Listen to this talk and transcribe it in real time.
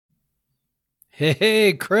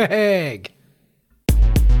Hey, Craig.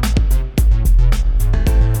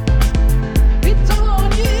 It's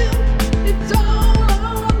on you, it's all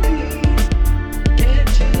on me.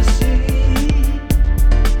 Can't you see?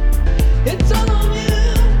 It's on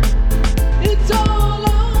you, it's all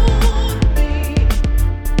on me.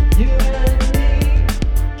 You and me,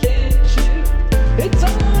 can't you? It's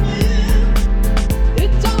on you,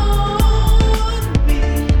 it's on me.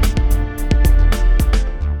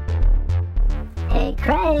 Hey,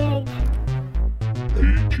 Craig.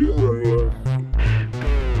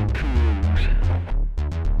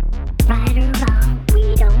 Right or wrong,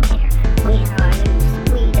 we don't care. Win or lose,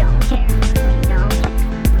 we don't care. We don't care.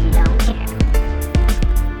 We don't care.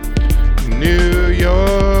 New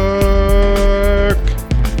York.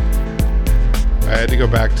 I had to go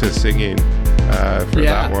back to singing for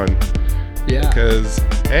that one. Yeah. Because,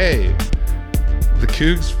 hey, the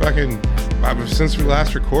Cougs fucking, since we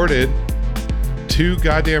last recorded, 2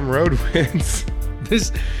 goddamn road wins.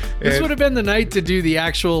 This would have been the night to do the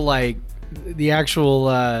actual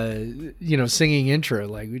singing intro.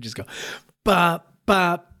 Like we just go ba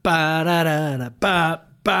ba ba da da da ba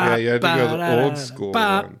ba. Yeah, you had to go the old school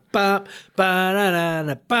one. Ba ba da da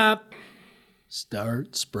da ba.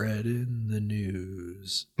 Start spreading the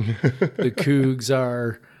news. The Cougs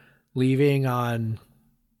are leaving on,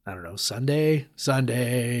 I don't know, Sunday.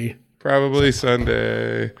 Probably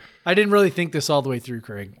Sunday. I didn't really think this all the way through,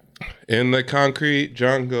 Craig. In the concrete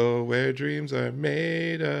jungle where dreams are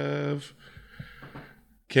made of.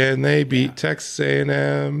 Can they beat Texas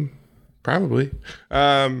A&M? Probably.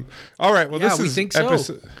 All right. Well, Yeah, we think so.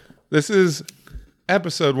 This is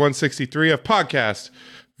episode 163 of Podcast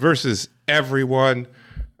versus Everyone.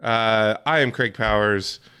 I am Craig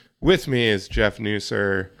Powers. With me is Jeff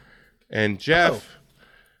Newser. And Jeff,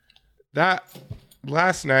 that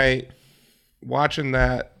last night, watching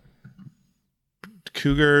that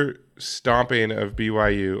Cougar stomping of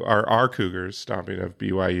BYU, or our Cougars stomping of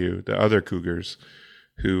BYU, the other Cougars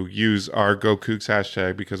who use our Go Cougs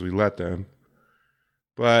hashtag because we let them.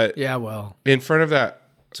 But Yeah, well, in front of that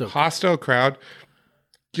So- hostile crowd,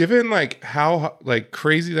 given like how like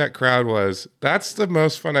crazy that crowd was, that's the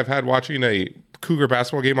most fun I've had watching a Cougar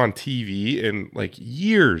basketball game on TV in like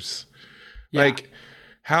years. Yeah. Like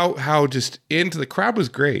how just into the crowd was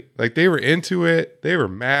great. Like they were into it. They were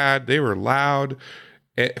mad. They were loud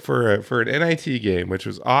for an NIT game, which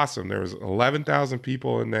was awesome. There was 11,000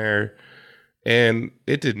 people in there, and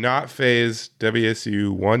it did not faze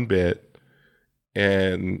WSU one bit,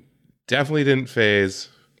 and definitely didn't faze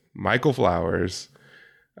Michael Flowers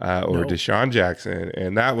or Deshaun Jackson.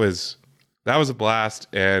 And that was a blast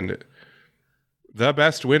and the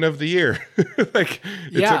best win of the year. Like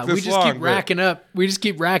it took this we just long, keep racking up. We just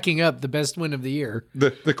keep racking up the best win of the year.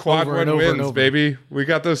 the quad Over one and over and wins, over. baby. We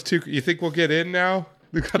got those 2. You think we'll get in now?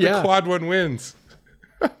 We got Yeah. the quad one wins.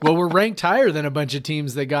 Well, we're ranked higher than a bunch of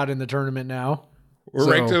teams that got in the tournament now. We're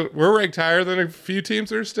ranked higher than a few teams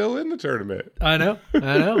that are still in the tournament. I know.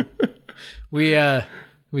 We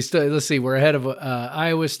still, let's see, we're ahead of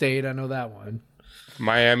Iowa State. I know that one.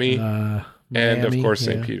 Miami, and of Miami, course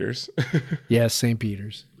St. yeah. Peter's. Yes, St.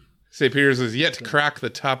 Peter's. St. Peter's has yet to crack the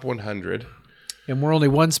top 100. And we're only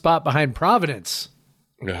one spot behind Providence.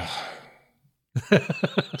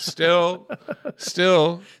 Still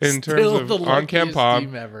in terms Still of the on luckiest Campom,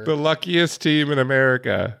 team ever. the luckiest team in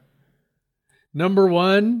America. Number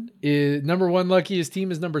one luckiest team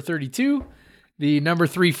is number 32. The number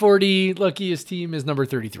 340 luckiest team is number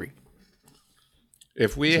 33.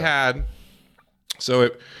 If we had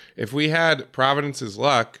Providence's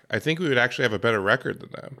luck, I think we would actually have a better record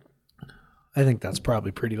than them. I think that's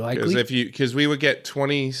probably pretty likely. Because we would get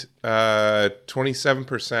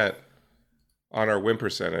 27% on our win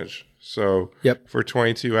percentage. So Yep. for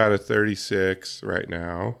 22 out of 36 right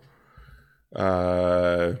now,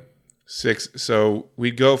 6. So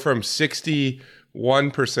we'd go from 61%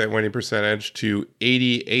 winning percentage to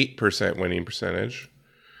 88% winning percentage.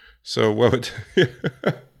 So what's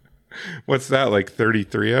that, like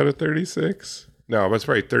 33 out of 36? No, that's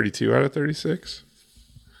probably 32 out of 36.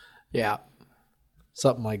 Yeah.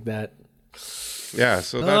 Something like that. Yeah,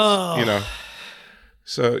 so that's,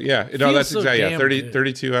 so yeah, Feels that's so exactly, damn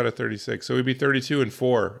 32 out of 36. So we'd be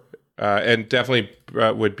 32-4, and definitely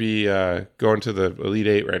would be going to the Elite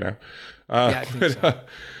 8 right now. Yeah, I think so.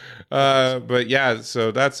 But yeah,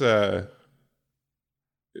 so that's a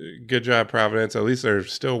good job, Providence. At least they're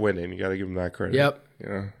still winning. You got to give them that credit. Yep. You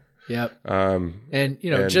know? Yep. And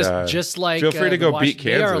just like feel free to go beat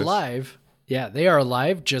Kansas. They are alive. Yeah, they are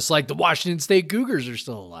alive, just like the Washington State Cougars are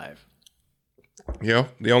still alive. You know,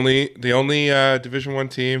 the only Division I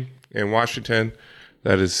team in Washington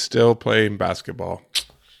that is still playing basketball.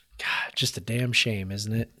 God, just a damn shame,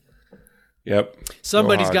 isn't it? Yep.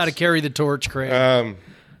 Somebody's Go got to Hogs. carry the torch, Craig.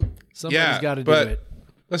 Somebody's got to do but it.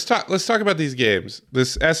 Let's talk about these games.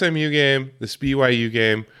 This SMU game, this BYU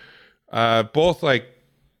game, both like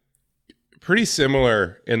pretty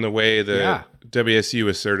similar in the way that WSU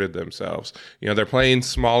asserted themselves. You know, they're playing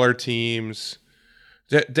smaller teams,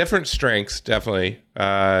 different strengths, definitely.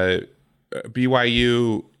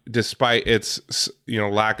 BYU, despite its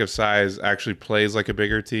lack of size, actually plays like a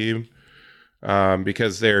bigger team.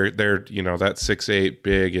 Because they're that 6'8"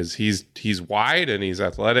 big he's wide and he's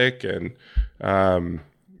athletic and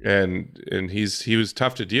he was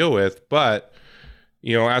tough to deal with, but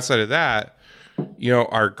outside of that,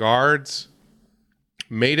 our guards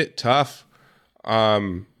made it tough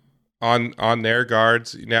on their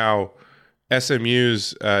guards. Now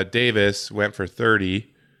SMU's Davis went for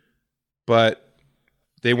 30, but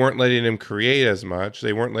they weren't letting him create as much.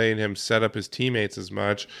 They weren't letting him set up his teammates as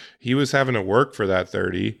much. He was having to work for that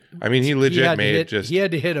 30. I mean, he legit He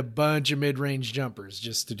had to hit a bunch of mid-range jumpers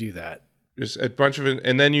just to do that. Just a bunch of it.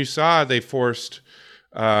 And then you saw they forced,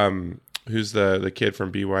 who's the kid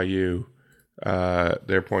from BYU,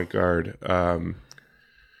 their point guard,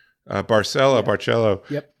 Barcello,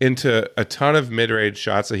 into a ton of mid-range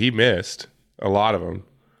shots that he missed, a lot of them.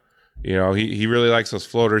 He really likes those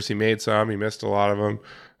floaters. He made some. He missed a lot of them.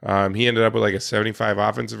 He ended up with like a 75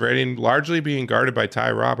 offensive rating, largely being guarded by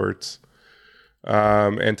Ty Roberts.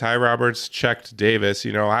 And Ty Roberts checked Davis.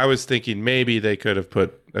 I was thinking maybe they could have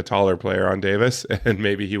put a taller player on Davis and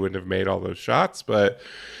maybe he wouldn't have made all those shots. But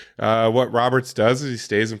what Roberts does is he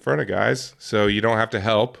stays in front of guys, so you don't have to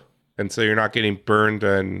help. And so you're not getting burned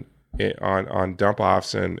on dump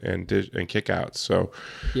offs and kickouts. So,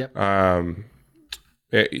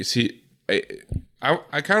 you see,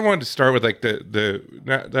 I kind of wanted to start with like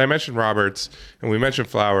I mentioned Roberts and we mentioned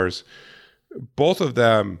Flowers. Both of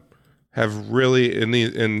them have really in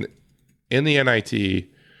the NIT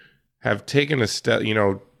have taken a step,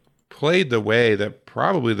 played the way that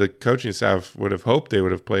probably the coaching staff would have hoped they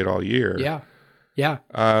would have played all year. Yeah.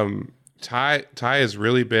 Ty has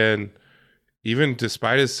really been, even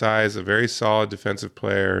despite his size, a very solid defensive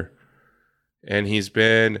player. And he's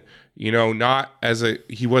been, he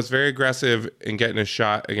was very aggressive in getting a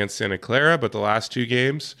shot against Santa Clara, but the last two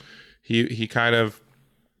games, he kind of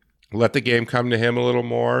let the game come to him a little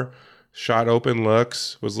more, shot open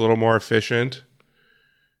looks, was a little more efficient.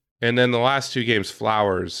 And then the last two games,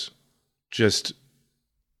 Flowers, just,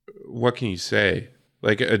 what can you say?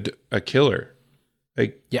 Like a killer,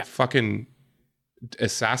 like fucking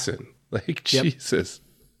assassin, like Jesus.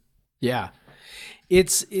 Yeah.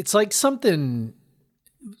 It's like something.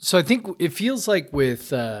 So I think it feels like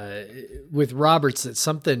with Roberts that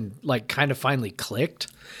something like kind of finally clicked.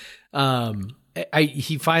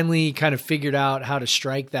 He finally kind of figured out how to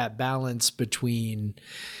strike that balance between,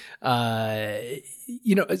 because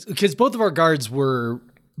both of our guards were,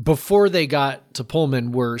 before they got to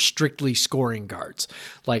Pullman, were strictly scoring guards,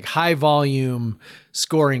 like high volume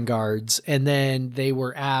scoring guards. And then they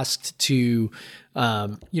were asked to,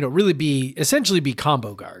 really essentially be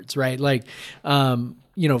combo guards, right? Like,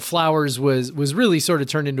 Flowers was really sort of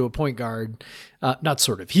turned into a point guard.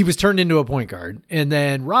 He was turned into a point guard. And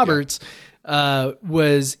then Roberts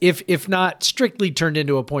was, if not strictly turned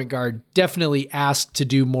into a point guard, definitely asked to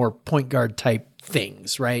do more point guard type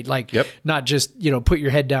things, right? Like not just, put your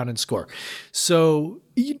head down and score. So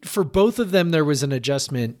for both of them, there was an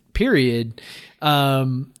adjustment period.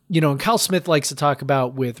 And Kyle Smith likes to talk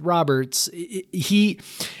about with Roberts, he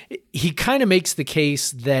kind of makes the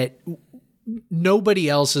case that nobody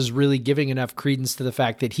else is really giving enough credence to the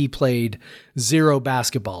fact that he played zero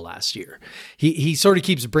basketball last year. He sort of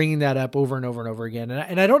keeps bringing that up over and over and over again.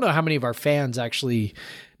 And I don't know how many of our fans actually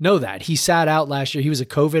know that. He sat out last year. He was a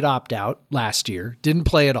COVID opt-out last year. Didn't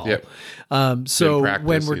play at all. Yep. So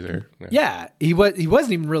when we're either. he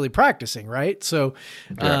wasn't even really practicing, right? So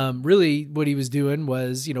really what he was doing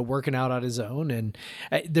was, working out on his own. And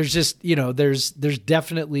there's just, there's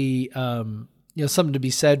definitely something to be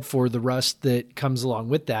said for the rust that comes along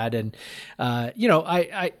with that. And,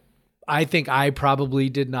 I think I probably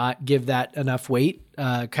did not give that enough weight.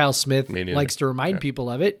 Kyle Smith likes to remind people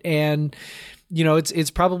of it. And,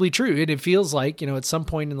 it's probably true. And it feels like, at some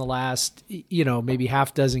point in the last, maybe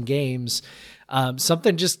half dozen games,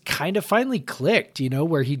 something just kind of finally clicked,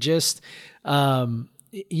 where he just,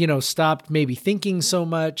 stopped maybe thinking so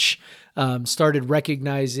much, started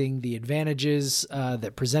recognizing the advantages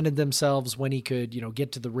that presented themselves when he could,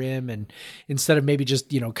 get to the rim, and instead of maybe just,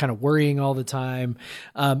 kind of worrying all the time.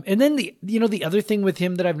 And then the other thing with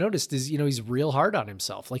him that I've noticed is, he's real hard on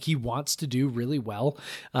himself. Like, he wants to do really well.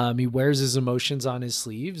 He wears his emotions on his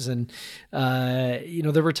sleeves. And,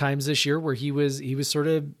 there were times this year where he was sort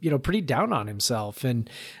of, pretty down on himself, and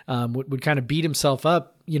would kind of beat himself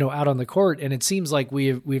up, out on the court. And it seems like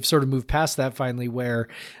we've sort of moved past that finally, where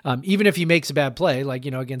even if he makes a bad play, like,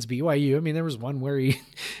 against BYU, I mean, there was one where he,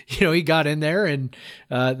 he got in there and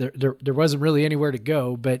there wasn't really anywhere to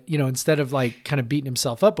go, but, instead of like kind of beating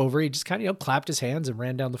himself up over, he just kind of, clapped his hands and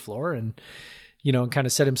ran down the floor and, and kind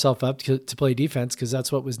of set himself up to play defense, because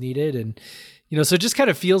that's what was needed. And, so it just kind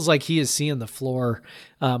of feels like he is seeing the floor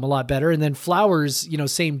a lot better. And then Flowers,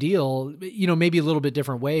 same deal, maybe a little bit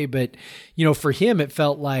different way, but, for him, it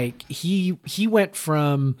felt like he went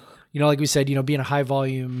from, like we said, being a high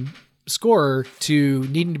volume scorer to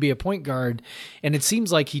needing to be a point guard. And it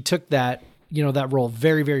seems like he took that, that role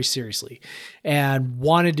very, very seriously, and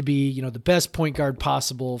wanted to be, the best point guard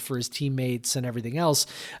possible for his teammates and everything else,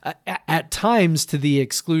 at times to the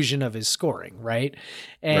exclusion of his scoring. Right.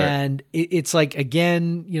 And it's like,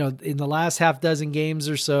 again, in the last half dozen games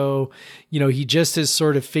or so, he just has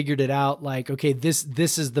sort of figured it out. Like, okay, this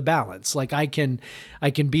is the balance. Like, I can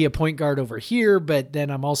be a point guard over here, but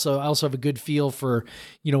then I also have a good feel for,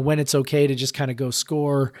 when it's okay to just kind of go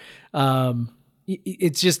score.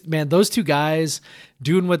 It's just, man, those two guys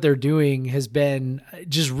doing what they're doing has been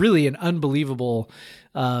just really an unbelievable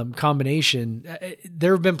combination.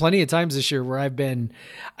 There have been plenty of times this year where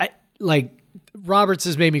Roberts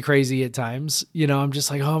has made me crazy at times. I'm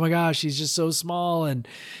just like, oh my gosh, he's just so small. And,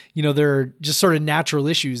 there are just sort of natural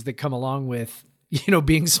issues that come along with,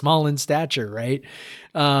 being small in stature. Right.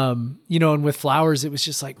 And with Flowers, it was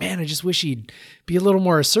just like, man, I just wish he'd be a little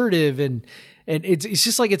more assertive. And it's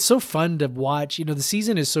just like, it's so fun to watch. The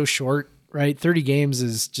season is so short, right? 30 games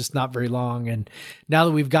is just not very long. And now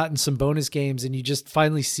that we've gotten some bonus games and you just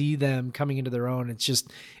finally see them coming into their own,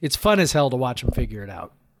 it's fun as hell to watch them figure it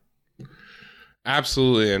out.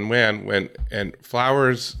 Absolutely. And when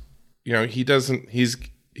Flowers,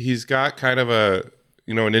 he's got kind of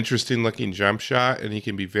an interesting looking jump shot, and he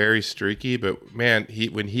can be very streaky, but man,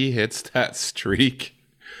 when he hits that streak,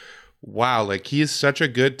 wow, like, he is such a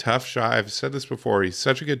good tough shot. I've said this before. He's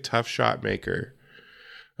such a good tough shot maker.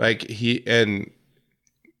 Like, and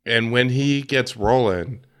when he gets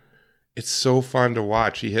rolling, it's so fun to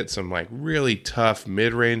watch. He hit some like really tough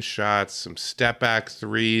mid-range shots, some step back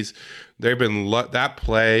threes. There've been that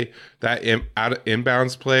play, that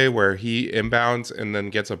inbounds play where he inbounds and then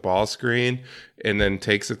gets a ball screen and then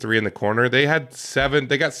takes a three in the corner. They got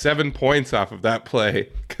 7 points off of that play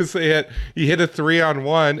because he hit a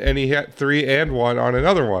 3-on-1 and he hit 3-and-1 on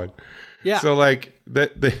another one. Yeah. So like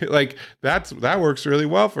that works really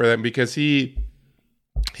well for them, because he's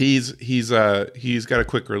got a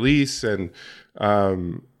quick release, and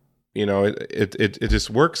it just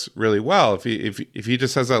works really well. If he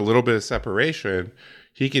just has that little bit of separation,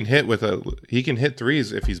 he can hit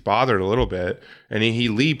threes if he's bothered a little bit, and he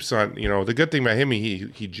leaps on. The good thing about him,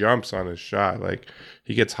 he jumps on his shot. Like,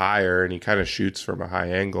 he gets higher and he kind of shoots from a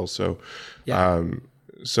high angle. So,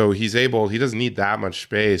 so he doesn't need that much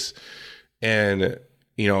space, and.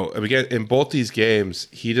 Again, in both these games,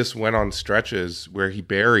 he just went on stretches where he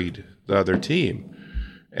buried the other team.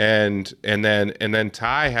 And then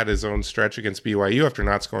Ty had his own stretch against BYU after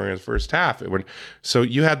not scoring in the first half. So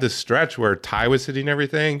you had this stretch where Ty was hitting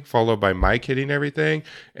everything, followed by Mike hitting everything,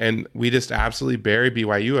 and we just absolutely buried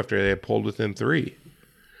BYU after they had pulled within 3.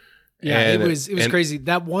 Yeah, it was crazy.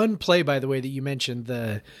 That one play, by the way, that you mentioned,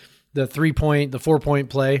 the 4-point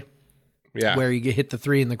play. Yeah. Where you hit the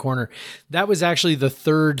 3 in the corner. That was actually the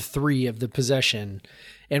third 3 of the possession,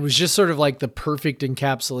 and was just sort of like the perfect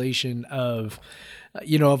encapsulation of,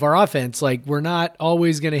 of our offense. Like, we're not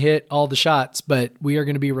always going to hit all the shots, but we are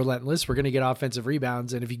going to be relentless. We're going to get offensive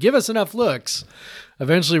rebounds. And if you give us enough looks,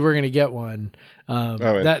 eventually we're going to get one.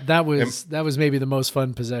 That was maybe the most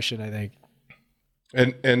fun possession, I think.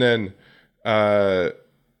 And then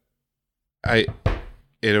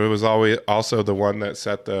it was always also the one that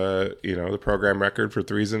set the the program record for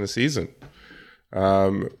threes in a season,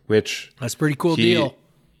 which that's a pretty cool deal.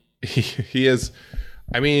 He is.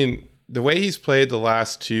 I mean, the way he's played the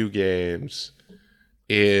last 2 games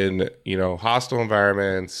in hostile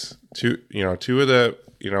environments, two of the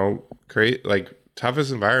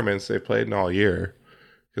toughest environments they've played in all year.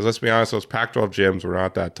 Because let's be honest, those Pac-12 gyms were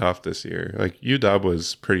not that tough this year. Like, UW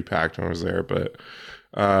was pretty packed when I was there, but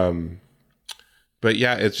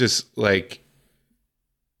yeah, it's just like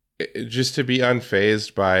just to be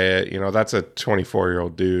unfazed by it, that's a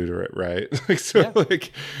 24-year-old dude, right? Like, so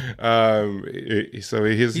like, so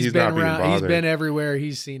he's not being bothered. He's been everywhere.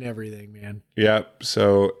 He's seen everything, man. Yep.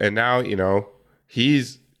 So, and now,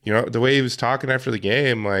 he's, the way he was talking after the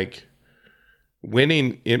game, like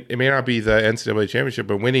winning, it may not be the NCAA championship,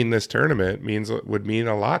 but winning this tournament would mean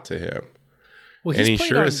a lot to him. Well, and he's he played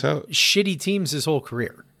sure on as hell. shitty teams his whole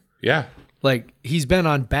career. Yeah. Like, he's been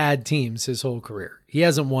on bad teams his whole career. He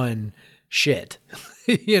hasn't won shit,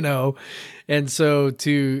 And so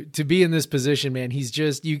to be in this position, man, he's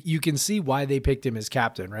just, you can see why they picked him as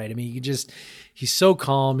captain, right? I mean, he's so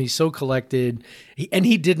calm, he's so collected, and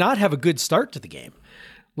he did not have a good start to the game.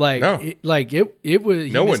 Like, no. It was, he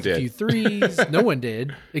no missed one did. A few threes. No one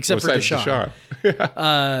did, except for Deshaun.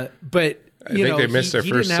 But I think they missed their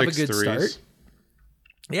first didn't have 6 a good threes. start.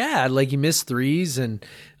 Yeah, like he missed threes and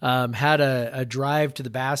had a drive to the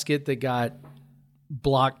basket that got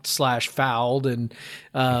blocked / fouled, and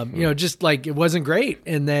just like it wasn't great.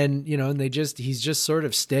 And then and he's just sort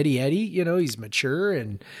of steady Eddie. He's mature,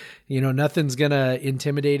 and nothing's gonna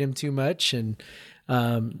intimidate him too much. And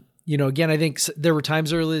again, I think there were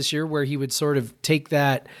times early this year where he would sort of take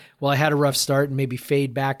that. Well, I had a rough start, and maybe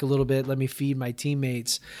fade back a little bit. Let me feed my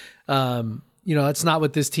teammates. That's not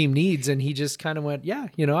what this team needs. And he just kind of went,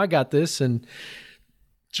 I got this. And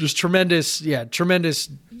just tremendous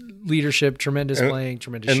leadership, tremendous playing,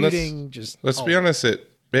 tremendous shooting. Let's be honest,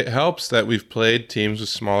 it helps that we've played teams with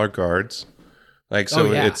smaller guards. Like,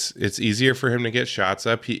 so it's easier for him to get shots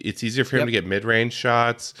up. It's easier for him to get mid-range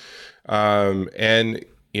shots. And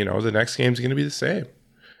the next game's going to be the same.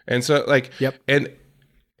 And so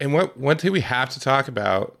And one thing we have to talk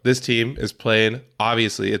about, this team is playing,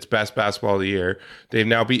 obviously, its best basketball of the year. They've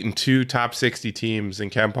now beaten 2 top 60 teams in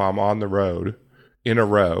KenPom on the road in a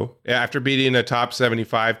row after beating a top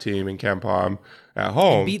 75 team in KenPom at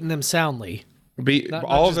home. And beating them soundly.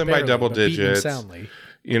 All of them barely, by double digits. Soundly.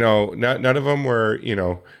 None of them were,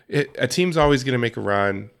 a team's always going to make a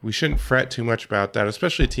run. We shouldn't fret too much about that,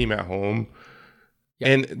 especially a team at home. Yep.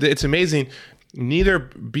 And it's amazing. Neither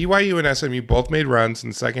BYU and SMU both made runs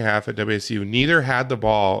in the second half at WSU. Neither had the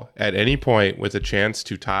ball at any point with a chance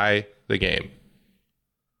to tie the game.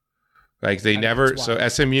 Like they never. So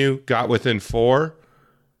SMU got within 4.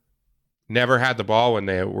 Never had the ball when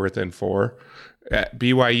they were within 4.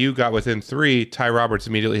 BYU got within 3. Ty Roberts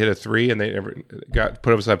immediately hit a 3, and they never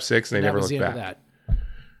put us up 6, and they never looked back.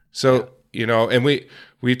 So and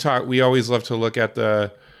we always love to look at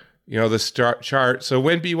the start chart. So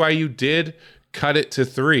when BYU did cut it to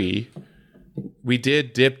 3, we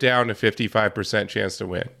did dip down to 55% chance to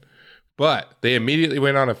win. But they immediately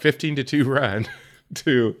went on a 15-2 run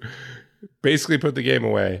to basically put the game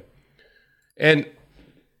away. And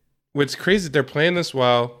what's crazy, they're playing this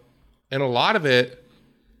well, and a lot of it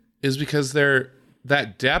is because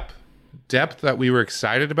that depth that we were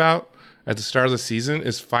excited about at the start of the season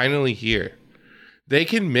is finally here. They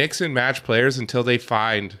can mix and match players until they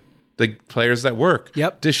find the players that work.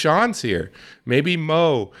 Yep. Deshaun's here. Maybe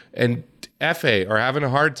Mo and Efe are having a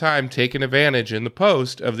hard time taking advantage in the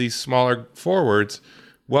post of these smaller forwards.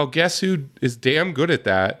 Well, guess who is damn good at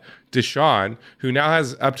that? Deshaun, who now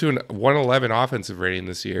has up to an 111 offensive rating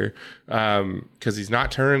this year, because he's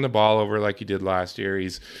not turning the ball over like he did last year.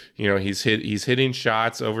 He's hitting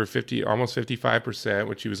shots over 50, almost 55%,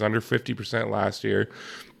 which he was under 50% last year.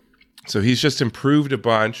 So he's just improved a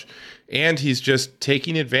bunch, and he's just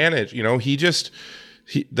taking advantage. Those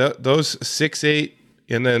 6'8"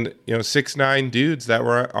 and then 6'9" dudes that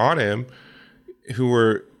were on him, who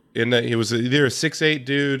were it was either a 6'8"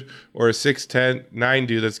 dude or a 6'9"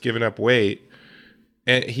 dude that's given up weight,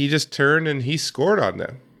 and he just turned and he scored on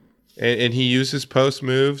them, and he used his post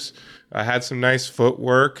moves, had some nice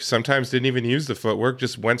footwork. Sometimes didn't even use the footwork,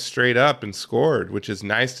 just went straight up and scored, which is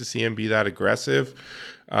nice to see him be that aggressive.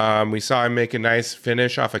 We saw him make a nice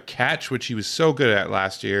finish off a catch, which he was so good at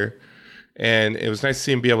last year. And it was nice to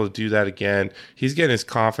see him be able to do that again. He's getting his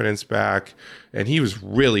confidence back, and he was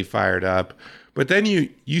really fired up. But then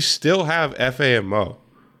you still have Efe and Mo,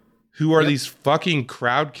 who are these fucking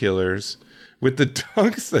crowd killers with the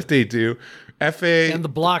dunks that they do. Efe and the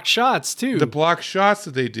block shots, too. The block shots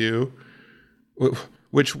that they do,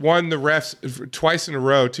 which won the refs twice in a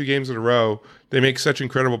row, 2 games in a row. They make such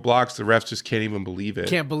incredible blocks, the refs just can't even believe it.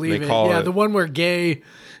 Can't believe it. Yeah, the one where Gay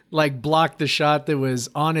blocked the shot that was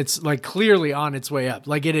clearly on its way up.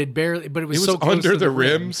 Like it had barely, but it was so close under to the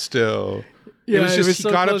rim still. Yeah, it was just so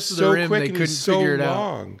he got up close to the so rim, quick they and couldn't so figure it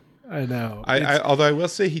long. out. I know. Although I will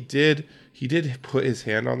say he did put his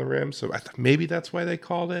hand on the rim, so I thought maybe that's why they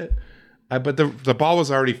called it. But the ball was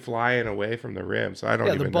already flying away from the rim, so I don't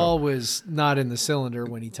even know. The ball was not in the cylinder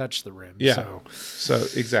when he touched the rim. Yeah. So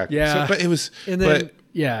exactly. Yeah. But it was. And then,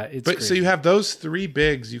 But crazy. so you have those three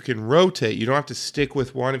bigs. You can rotate. You don't have to stick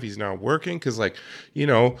with one if he's not working. Because like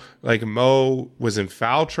Mo was in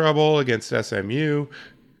foul trouble against SMU.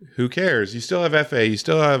 Who cares? You still have FA. You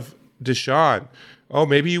still have Deshaun. Oh,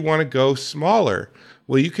 maybe you want to go smaller.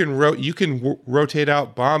 Well, you can rotate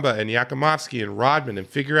out Bamba and Yakimovsky and Rodman and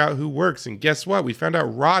figure out who works. And guess what? We found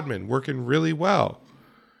out Rodman working really well.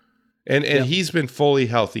 And he's been fully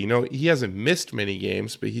healthy. He hasn't missed many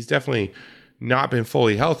games, but he's definitely not been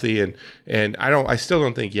fully healthy. And I still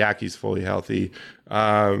don't think Yaki's fully healthy.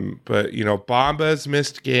 But Bamba's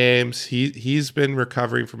missed games. He's been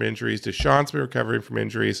recovering from injuries. Deshaun's been recovering from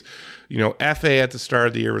injuries. FA at the start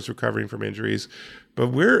of the year was recovering from injuries. But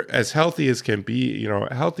we're as healthy as can be,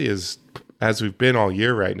 healthy as we've been all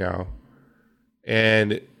year right now.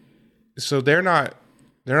 And so they're not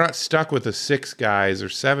stuck with the 6 guys or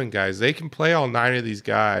 7 guys. They can play all 9 of these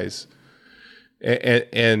guys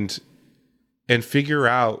and figure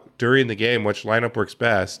out during the game which lineup works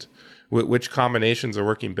best, which combinations are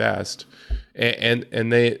working best. And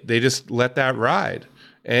they just let that ride.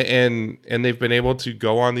 And they've been able to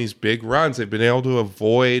go on these big runs. They've been able to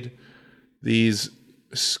avoid these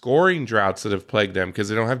scoring droughts that have plagued them because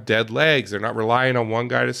they don't have dead legs. They're not relying on one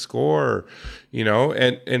guy to score,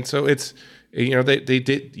 and so it's,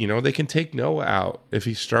 they can take Noah out if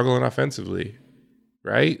he's struggling offensively,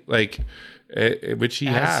 right? Like, which he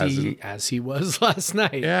has. As he was last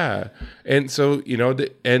night. Yeah. And so,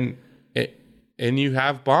 and you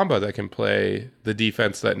have Bamba that can play the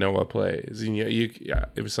defense that Noah plays. And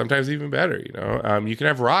it was sometimes even better, You can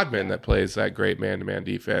have Rodman that plays that great man-to-man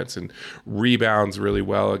defense and rebounds really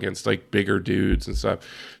well against like bigger dudes and stuff.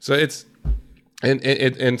 So it's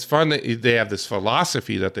it's fun that they have this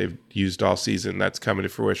philosophy that they've used all season that's coming to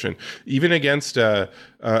fruition. Even against a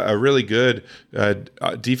really good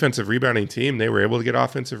defensive rebounding team, they were able to get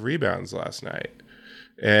offensive rebounds last night.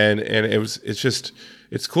 And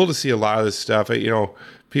it's cool to see a lot of this stuff.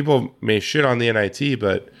 People may shit on the NIT,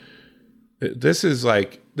 but this is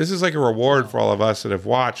like a reward for all of us that have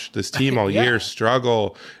watched this team all year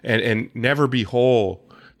struggle and never be whole.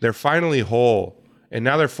 They're finally whole, and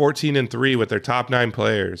now they're 14-3 with their top 9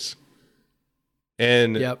 players.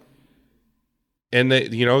 And and they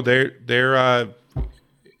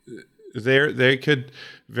could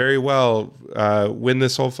very well win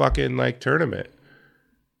this whole fucking tournament.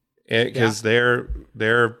 Because they're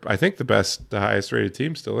I think the highest rated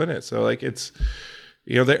team still in it. So it's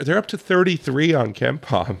they're up to 33 on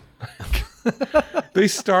KenPom. They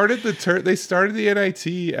started the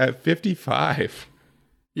NIT at 55.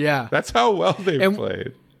 Yeah, that's how well they've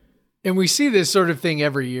played. And we see this sort of thing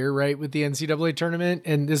every year, right, with the NCAA tournament.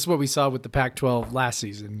 And this is what we saw with the Pac-12 last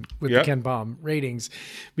season with the KenPom ratings,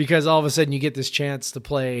 because all of a sudden you get this chance to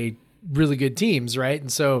play really good teams, right? And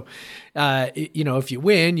so, if you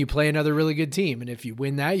win, you play another really good team, and if you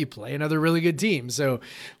win that, you play another really good team. So,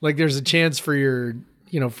 there's a chance for your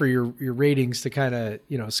ratings to kind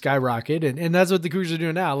of skyrocket, and that's what the Cougars are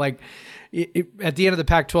doing now. At the end of the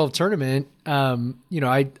Pac-12 tournament,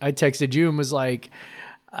 I texted you and was like,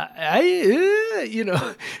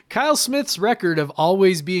 Kyle Smith's record of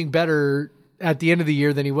always being better at the end of the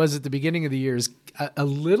year than he was at the beginning of the year is a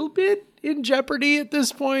little bit in jeopardy at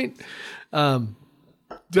this point.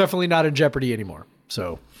 Definitely not in jeopardy anymore.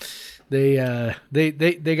 So they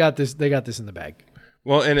got this in the bag.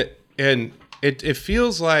 Well, and it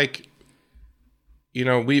feels like,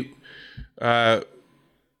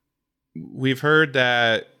 we've heard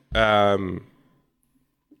that,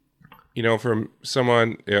 from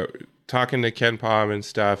someone talking to KenPom and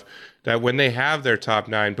stuff, that when they have their top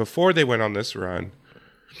 9 before they went on this run,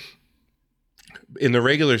 in the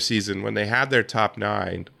regular season, when they had their top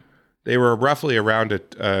 9, they were roughly around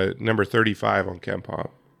number 35 on KenPom.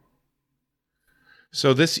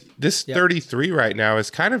 So this 33 right now is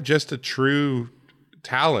kind of just a true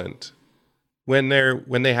talent when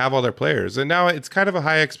they have all their players. And now it's kind of a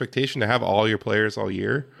high expectation to have all your players all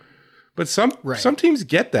year. But some teams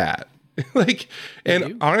get that.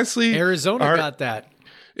 Honestly, Arizona got that.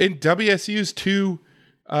 In WSU's 2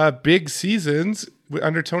 big seasons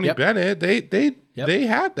under Tony Bennett, they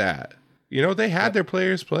had that. They had their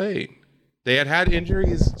players playing. They had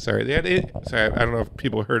injuries. Sorry, I don't know if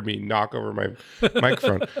people heard me knock over my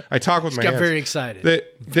microphone. I talk with my hands. Got very excited.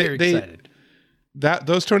 Very excited.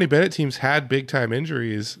 Those Tony Bennett teams had big time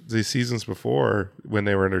injuries the seasons before when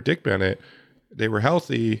they were under Dick Bennett. They were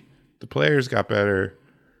healthy. The players got better.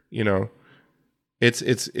 It's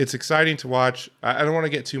exciting to watch. I don't want to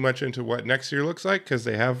get too much into what next year looks like because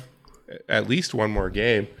they have at least one more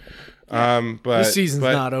game. But This season's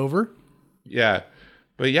not over. Yeah.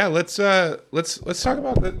 But yeah, let's talk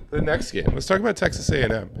about the next game. Let's talk about Texas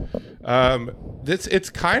A&M. It's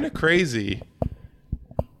kind of crazy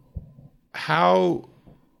how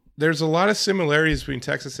there's a lot of similarities between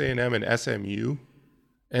Texas A&M and SMU,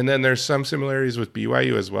 and then there's some similarities with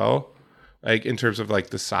BYU as well, like in terms of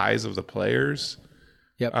like the size of the players.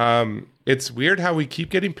 Yep. It's weird how we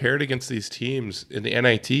keep getting paired against these teams in the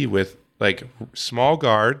NIT with like small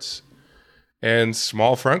guards and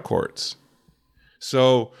small front courts.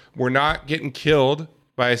 So we're not getting killed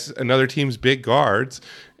by another team's big guards,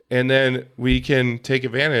 and then we can take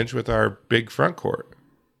advantage with our big front court.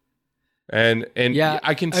 And Yeah,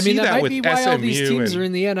 I can I see mean, that might with be why SMU all these teams and, are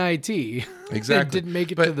in the NIT. Exactly. They didn't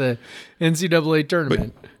make it to the NCAA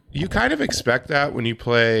tournament. you kind of expect that when you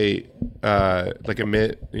play like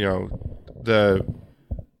a the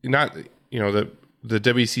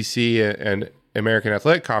WCC and American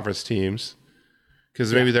Athletic Conference teams,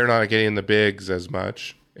 because maybe they're not getting the bigs as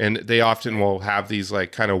much, and they often will have these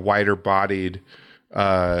like kind of wider bodied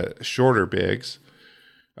shorter bigs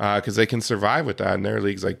because they can survive with that in their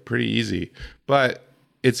leagues like pretty easy. But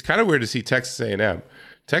it's kind of weird to see Texas A&M.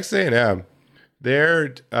 Texas A&M,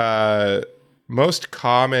 their most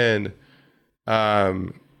common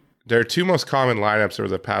their two most common lineups over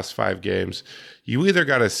the past 5 games. You either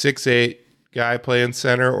got a 6'8" guy playing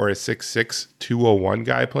center or a 6'6", 201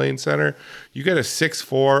 guy playing center. You get a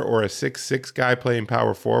 6'4" or a 6'6" guy playing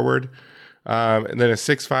power forward, and then a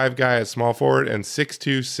 6'5" guy at small forward, and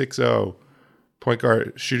 6'2", 6'0" point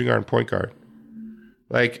guard, shooting guard, and point guard.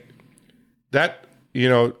 Like that,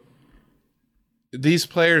 these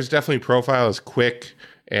players definitely profile as quick,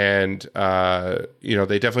 and they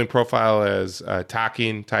definitely profile as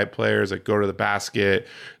attacking type players that go to the basket.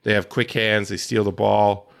 They have quick hands. They steal the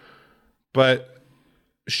ball. But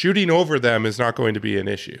shooting over them is not going to be an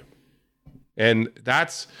issue. And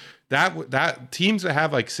that teams that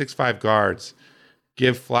have like 6'5" guards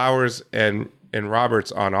give Flowers and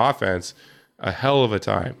Roberts on offense a hell of a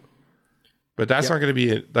time. But that's not going to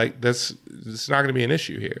be this. It's not going to be an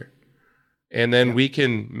issue here. And then we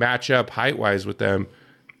can match up height wise with them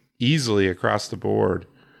easily across the board.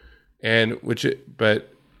 And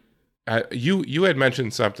you had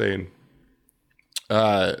mentioned something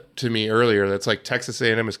to me earlier that's like Texas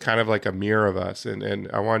A&M is kind of like a mirror of us, and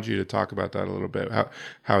I wanted you to talk about that a little bit,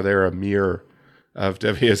 how they're a mirror of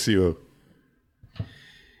WSU.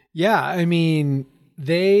 Yeah, I mean,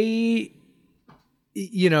 they I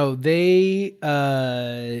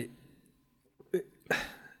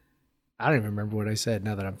don't even remember what I said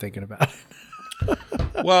now that I'm thinking about it.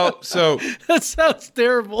 Well, so that sounds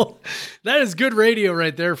terrible. That is good radio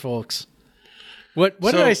right there, folks. What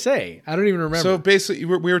did I say? I don't even remember. So basically,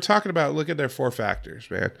 we were talking about, look at their 4 factors,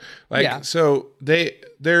 man. So they're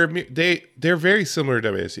very similar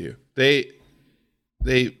to WSU. They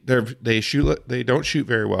don't shoot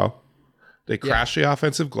very well. They crash the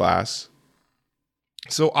offensive glass.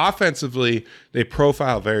 So offensively, they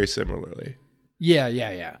profile very similarly.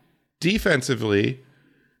 Yeah. Defensively,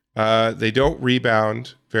 they don't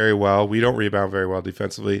rebound very well. We don't rebound very well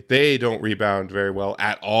defensively. They don't rebound very well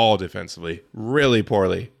at all defensively. Really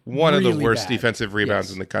poorly. One of the worst defensive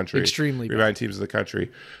rebounds in the country. Extremely rebound teams in the country.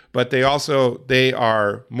 But they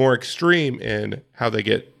are more extreme in how they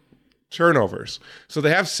get turnovers. So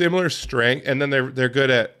they have similar strength, and then they're good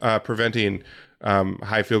at preventing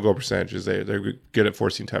high field goal percentages. They're good at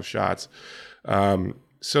forcing tough shots.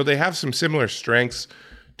 So they have some similar strengths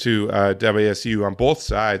to WSU on both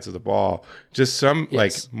sides of the ball, just some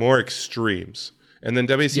like more extremes. And then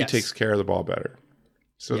WSU takes care of the ball better.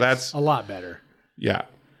 So that's a lot better. Yeah.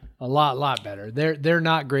 A lot better. They're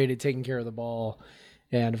not great at taking care of the ball.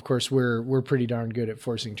 And of course we're pretty darn good at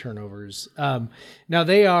forcing turnovers. Now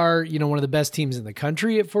they are, one of the best teams in the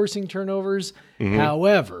country at forcing turnovers. Mm-hmm.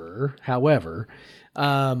 However,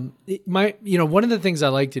 one of the things I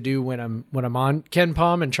like to do when I'm on Ken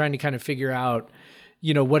Palm and trying to kind of figure out,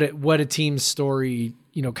 what a team's story,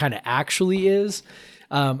 kind of actually is.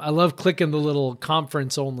 I love clicking the little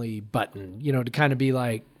conference only button, to kind of be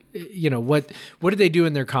like, what did they do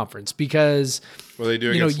in their conference? Because they do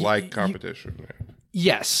against competition.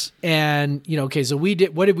 Yes. And, okay, so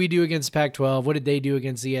what did we do against Pac-12? What did they do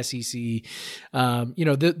against the SEC?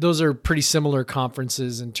 Those are pretty similar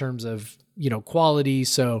conferences in terms of, quality.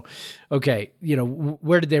 So, okay,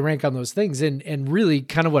 where did they rank on those things? And really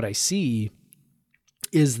kind of what I see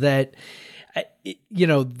is that, a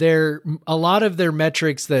lot of their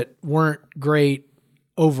metrics that weren't great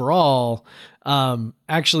overall,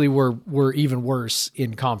 actually were even worse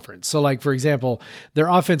in conference. So like, for example, their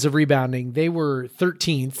offensive rebounding, they were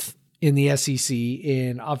 13th in the SEC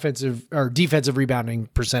in offensive or defensive rebounding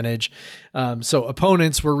percentage. So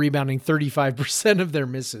opponents were rebounding 35% of their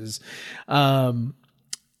misses.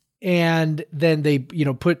 And then they,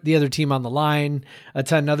 put the other team on the line a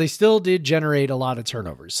ton. Now they still did generate a lot of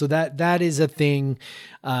turnovers. So that is a thing,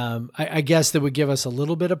 I guess, that would give us a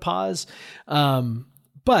little bit of pause.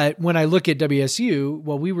 But when I look at WSU,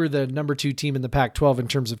 well, we were the number 2 team in the Pac-12 in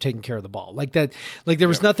terms of taking care of the ball. Like there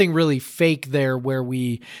was nothing really fake there where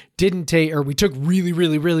we didn't take, or we took really,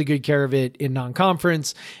 really, really good care of it in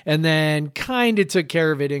non-conference and then kind of took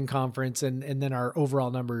care of it in conference. And then our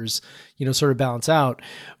overall numbers, sort of balance out.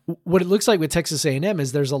 What it looks like with Texas A&M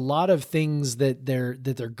is there's a lot of things that they're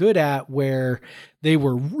good at where they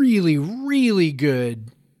were really, really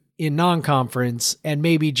good in non-conference and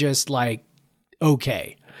maybe just like,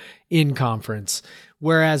 okay in conference.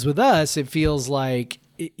 Whereas with us, it feels like,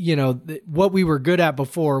 what we were good at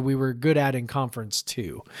before, we were good at in conference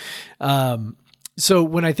too. So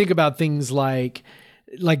when I think about things like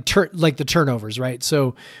the turnovers, right?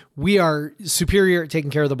 So we are superior at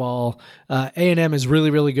taking care of the ball. A&M is really,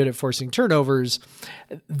 really good at forcing turnovers.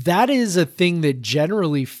 That is a thing that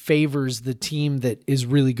generally favors the team that is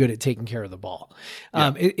really good at taking care of the ball.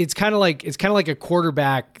 It's kind of like a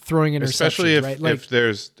quarterback throwing interceptions, especially if, right? Like,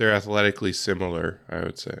 if they're athletically similar, I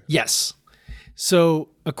would say. Yes. So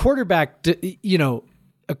a quarterback,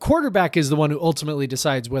 a quarterback is the one who ultimately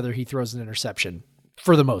decides whether he throws an interception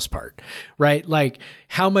for the most part, right? Like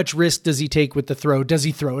how much risk does he take with the throw? Does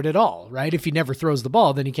he throw it at all, right? If he never throws the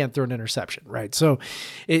ball, then he can't throw an interception, right? So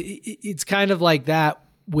it's kind of like that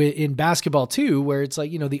in basketball too, where it's like,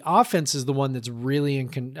 the offense is the one that's really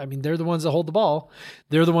they're the ones that hold the ball.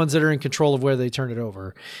 They're the ones that are in control of where they turn it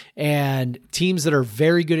over. And teams that are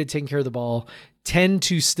very good at taking care of the ball tend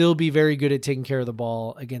to still be very good at taking care of the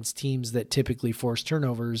ball against teams that typically force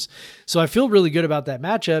turnovers. So I feel really good about that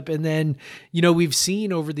matchup. And then, we've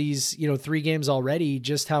seen over these, 3 games already,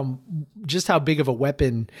 just how big of a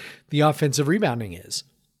weapon the offensive rebounding is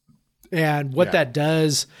and what that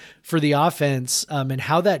does for the offense, and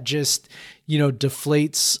how that just,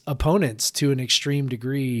 deflates opponents to an extreme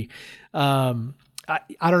degree. I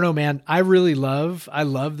don't know, man. I love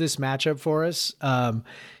this matchup for us.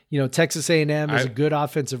 Texas A&M is a good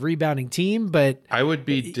offensive rebounding team, but I would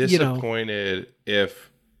be disappointed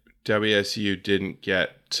if WSU didn't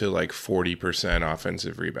get to like 40%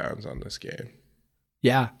 offensive rebounds on this game.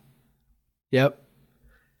 Yeah. Yep.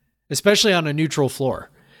 Especially on a neutral floor.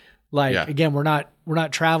 Again, we're not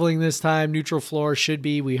traveling this time. Neutral floor should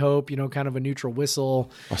be, we hope, kind of a neutral whistle.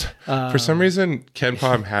 For some reason, Ken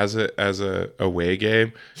Palm has it as a away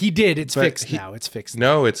game. He did. It's fixed now. It's fixed.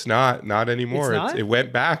 No, it's not. Not anymore. It's not? It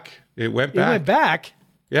went back. It went back.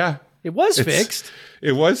 Yeah. It was fixed.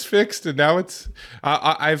 It was fixed, and now it's.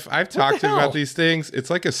 I've talked to him about these things. It's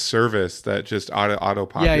like a service that just auto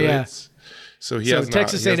populates. Yeah. So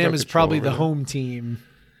Texas A&M is probably the home team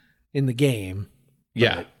in the game.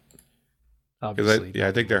 Yeah. Obviously,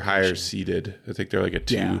 I think they're higher seeded. I think they're like a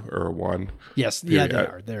 2 or a 1. Yes, yeah, they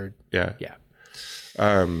are. They're yeah.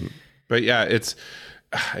 But yeah, it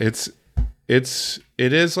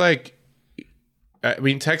is like,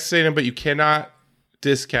 Texas A&M, but you cannot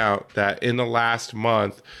discount that in the last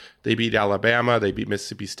month they beat Alabama, they beat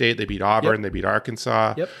Mississippi State, they beat Auburn, they beat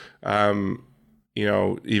Arkansas. Yep.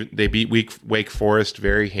 They beat Wake Forest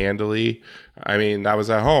very handily. That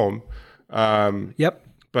was at home. Yep.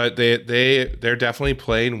 But they're definitely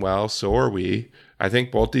playing well. So are we. I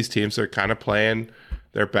think both these teams are kind of playing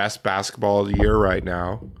their best basketball of the year right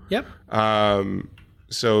now. Yep.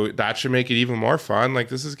 So that should make it even more fun. Like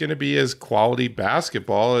this is going to be as quality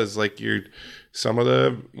basketball as like some of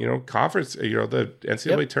the conference the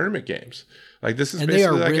NCAA tournament games. Like this is, and they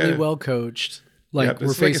are like really well coached. Like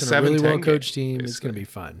we're facing like a really well coached team. It's going to be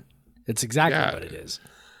fun. It's exactly what it is.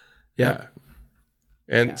 Yeah.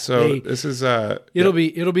 And this is it'll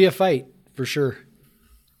be a fight for sure.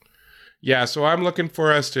 Yeah, so I'm looking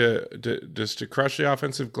for us to crush the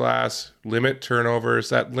offensive glass, limit turnovers.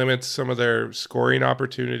 That limits some of their scoring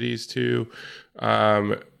opportunities too.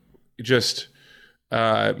 Make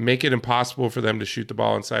it impossible for them to shoot the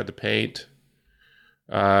ball inside the paint.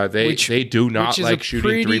 They do not like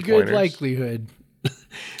shooting 3-pointers. Good likelihood.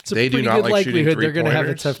 They do not like shooting 3-pointers. They're going to have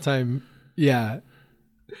a tough time. Yeah.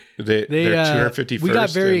 They're 251st. We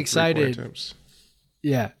got very excited.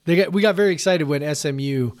 Yeah, we got very excited when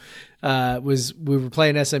SMU we were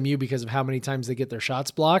playing SMU because of how many times they get their shots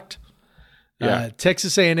blocked. Yeah.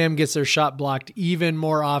 Texas A&M gets their shot blocked even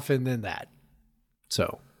more often than that.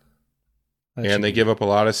 So, and they give up a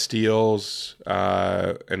lot of steals,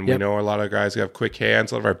 and we know a lot of guys have quick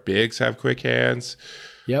hands. A lot of our bigs have quick hands.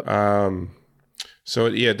 Yep. So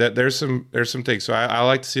yeah, there's some things. So I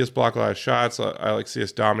like to see us block a lot of shots. I like to see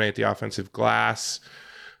us dominate the offensive glass,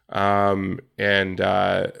 and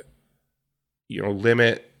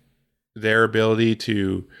limit their ability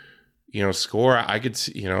to score. I could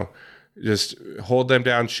see just hold them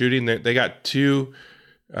down shooting. They got two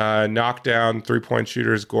knockdown 3-point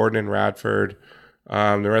shooters, Gordon and Radford.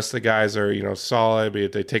 The rest of the guys are solid,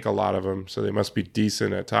 but they take a lot of them, so they must be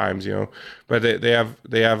decent at times. But they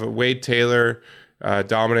have Wade Taylor.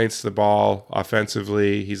 Dominates the ball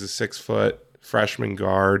offensively. He's a 6-foot freshman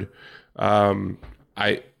guard.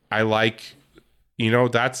 I like,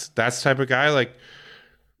 that's the type of guy like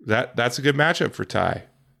that. That's a good matchup for Ty.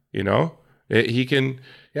 He can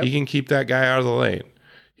keep that guy out of the lane.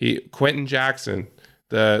 Quentin Jackson,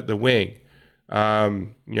 the wing,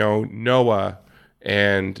 Noah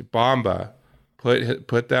and Bamba,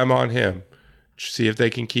 put them on him. See if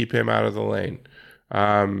they can keep him out of the lane.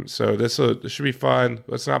 So this should be fun.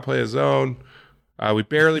 Let's not play a zone. We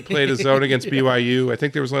barely played a zone against BYU. I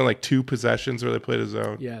think there was only like 2 possessions where they played a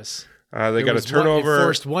zone. Yes. They got a turnover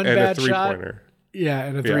forced one and bad a 3-pointer. Yeah,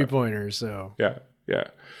 and a 3-pointer. So yeah.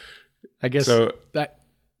 I guess so that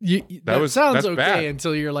sounds that's okay bad.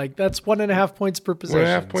 Until you're like, that's 1.5 points per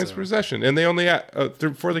possession. 1.5 points per possession, and they only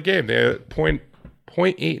for the game they had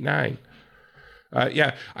 0.89.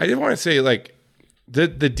 Yeah, I did want to say like. The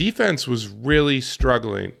defense was really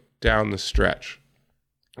struggling down the stretch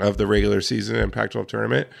of the regular season and Pac-12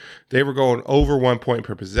 tournament. They were going over 1 point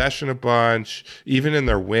per possession a bunch, even in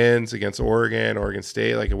their wins against Oregon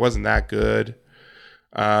State. Like it wasn't that good.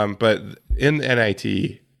 But in the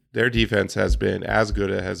NIT, their defense has been as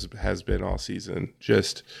good as has been all season.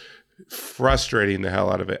 Just frustrating the hell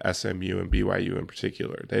out of it. SMU and BYU in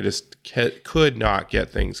particular. They just could not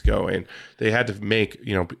get things going. They had to make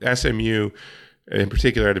SMU. In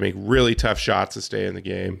particular, had to make really tough shots to stay in the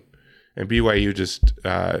game, and BYU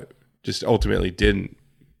just ultimately didn't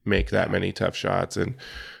make that many tough shots, and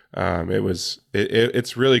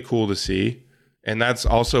it's really cool to see, and that's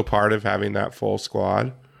also part of having that full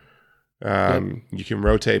squad. You can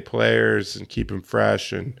rotate players and keep them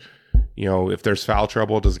fresh, and if there's foul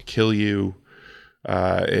trouble, it doesn't kill you.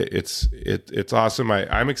 It's awesome.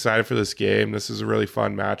 I'm excited for this game. This is a really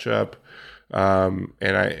fun matchup. And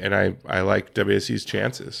I like WSU's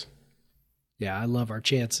chances. Yeah, I love our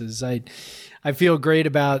chances. I feel great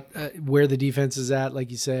about where the defense is at.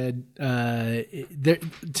 Like you said,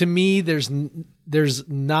 to me, there's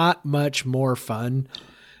not much more fun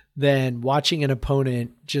than watching an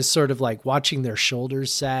opponent just sort of like watching their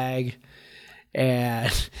shoulders sag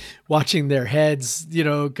and watching their heads,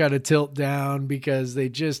 kind of tilt down because they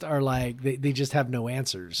just are like, they just have no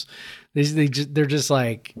answers. They're just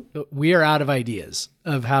like, we are out of ideas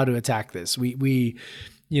of how to attack this. We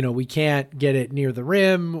can't get it near the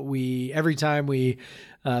rim. Every time we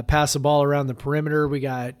pass a ball around the perimeter, we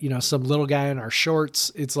got, some little guy in our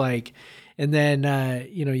shorts. It's like, and then,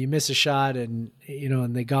 you miss a shot and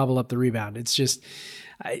they gobble up the rebound. It's just,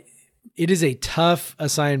 it is a tough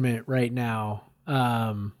assignment right now.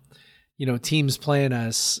 Teams playing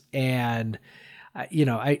us and, I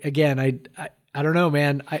don't know,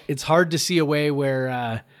 man. It's hard to see a way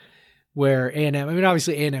where A&M, I mean,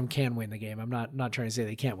 obviously A&M can win the game. I'm not trying to say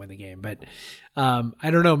they can't win the game, but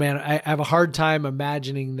I don't know, man. I have a hard time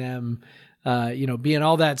imagining them, being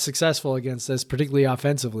all that successful against us, particularly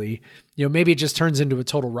offensively. Maybe it just turns into a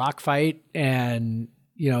total rock fight and,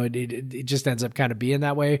 it just ends up kind of being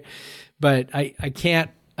that way. But I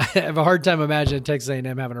have a hard time imagining Texas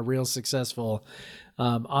A&M having a real successful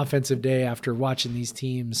offensive day after watching these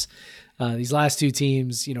teams. These last 2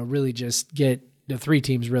 teams, really just the 3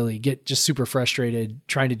 teams really get just super frustrated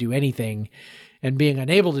trying to do anything and being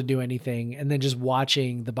unable to do anything. And then just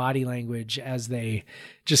watching the body language as they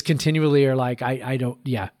just continually are like, I don't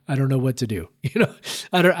know what to do.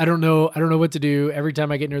 I don't know what to do. Every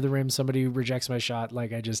time I get near the rim, somebody rejects my shot. Like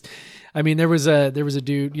there was a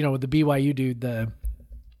dude, the BYU dude, the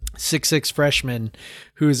 6'6" freshman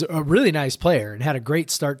who's a really nice player and had a great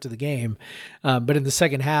start to the game. But in the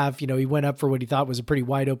second half, he went up for what he thought was a pretty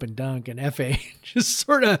wide open dunk, and FA just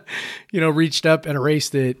sort of, reached up and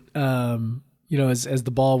erased it. As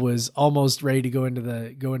the ball was almost ready to go into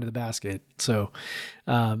the basket. So,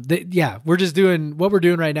 we're just doing what we're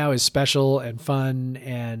doing right now is special and fun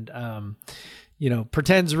and,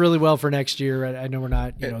 pretends really well for next year. I know we're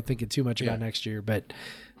not, thinking too much about next year, but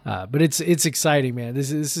it's exciting, man.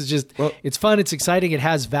 This is just, it's fun. It's exciting. It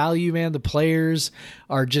has value, man. The players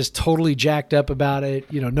are just totally jacked up about it.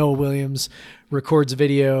 Noah Williams records a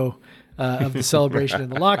video of the celebration in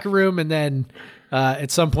the locker room. And then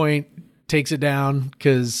at some point takes it down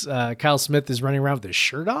because Kyle Smith is running around with his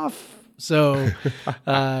shirt off. So,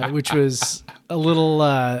 which was a little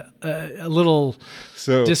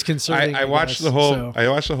So disconcerting. I watched guess. the whole. So- I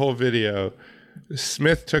watched the whole video.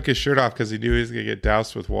 Smith took his shirt off because he knew he was gonna get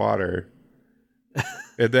doused with water,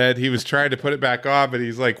 and then he was trying to put it back on, but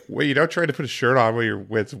he's like, "Wait, you don't try to put a shirt on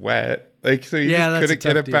when it's wet." Like, so he Yeah, just that's a couldn't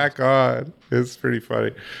get tough it deal. back on. It's pretty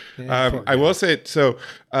funny. Yeah, I will say so.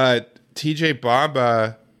 TJ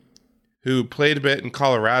Bamba, who played a bit in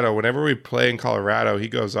Colorado. Whenever we play in Colorado, he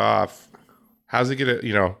goes off. How's he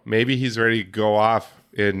gonna? Maybe he's ready to go off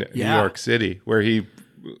in New Yeah. York City, where he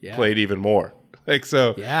Yeah. played even more. Like,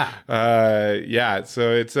 so, Yeah.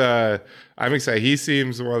 So it's I'm excited. He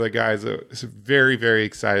seems one of the guys that is very, very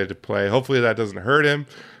excited to play. Hopefully that doesn't hurt him,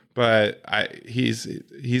 but he's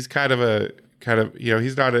kind of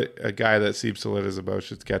he's not a guy that seems to let his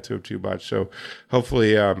emotions get to him too much. So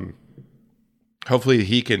hopefully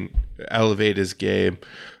he can elevate his game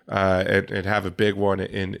and have a big one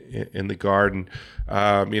in the Garden.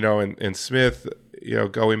 And Smith,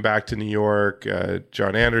 going back to New York,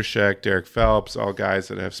 John Anderschek, Derek Phelps, all guys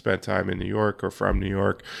that have spent time in New York or from New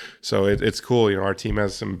York. So it's cool. Our team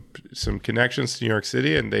has some connections to New York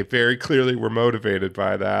City, and they very clearly were motivated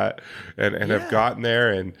by that and have gotten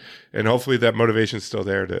there, and hopefully that motivation is still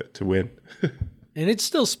there to win. And it's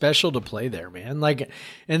still special to play there, man. Like,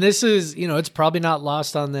 and this is, it's probably not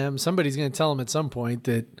lost on them. Somebody's going to tell them at some point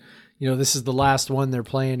that, this is the last one they're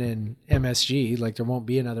playing in MSG. Like, there won't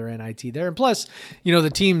be another NIT there. And plus, the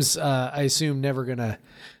team's, I assume, never going to,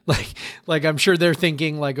 like, I'm sure they're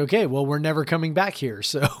thinking, like, okay, well, we're never coming back here.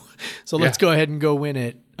 So let's go ahead and go win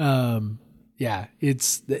it.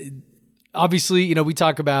 It's obviously, we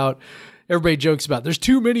talk about, everybody jokes about there's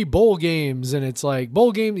too many bowl games, and it's like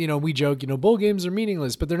bowl games, we joke, bowl games are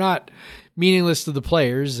meaningless, but they're not meaningless to the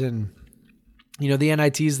players. And, the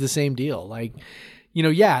NIT is the same deal. Like,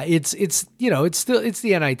 it's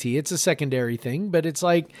the NIT, it's a secondary thing, but it's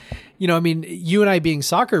like, you and I being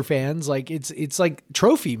soccer fans, like it's like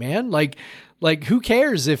trophy, man. Like who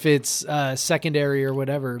cares if it's secondary or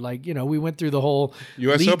whatever? Like, we went through the whole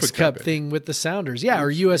US Leagues Open Cup Cup thing with the Sounders. Yeah.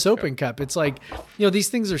 Or US Open Cup. It's like, these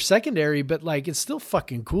things are secondary, but like, it's still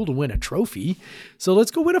fucking cool to win a trophy. So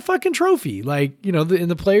let's go win a fucking trophy. Like,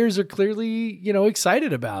 and the players are clearly,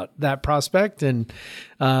 excited about that prospect. And,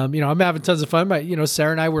 I'm having tons of fun.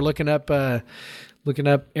 Sarah and I were looking up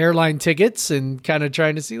airline tickets and kind of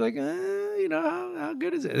trying to see like, how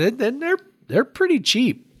good is it? Then they're pretty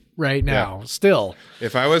cheap right now still.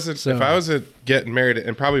 If I wasn't getting married,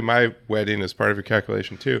 and probably my wedding is part of your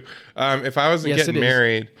calculation too. If I wasn't Yes, getting it is.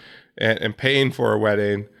 married and paying for a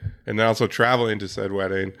wedding and then also traveling to said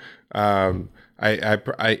wedding,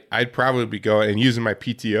 I'd probably be going and using my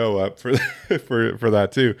PTO up for for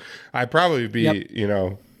that too. I'd probably be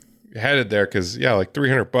headed there because like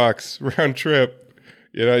 $300 round trip,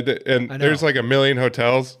 and there's like 1 million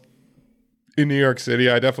hotels in New York City.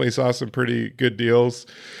 I definitely saw some pretty good deals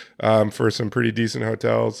for some pretty decent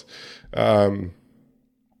hotels.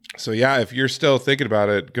 So yeah, if you're still thinking about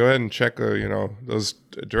it, go ahead and check. Those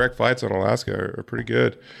direct flights on Alaska are pretty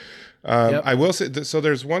good. I will say, so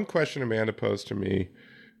there's one question Amanda posed to me,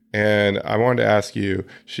 and I wanted to ask you.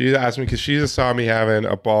 She asked me because she just saw me having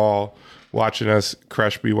a ball watching us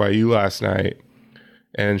crush BYU last night,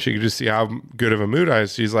 and she could just see how good of a mood I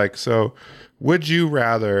was. She's like, so would you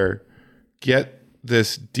rather get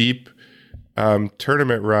this deep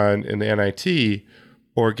tournament run in the NIT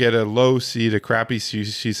or get a low seed, a crappy seed?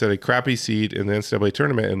 She said a crappy seed in the NCAA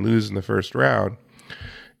tournament and lose in the first round.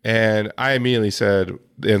 And I immediately said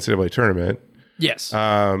the NCAA tournament. Yes.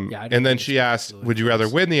 And then she asked, would you rather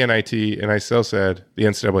win the NIT? And I still said the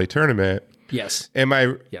NCAA tournament. Yes. And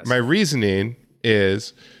my reasoning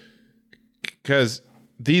is because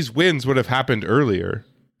these wins would have happened earlier.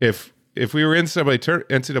 If we were in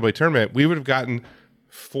NCAA tournament, we would have gotten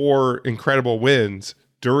 4 incredible wins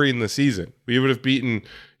during the season. We would have beaten,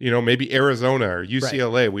 maybe Arizona or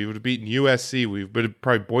UCLA. Right. We would have beaten USC. We would have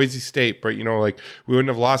probably Boise State, but we wouldn't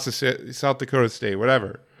have lost to South Dakota State,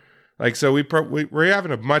 whatever. Like, so we're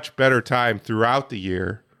having a much better time throughout the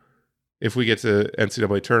year if we get to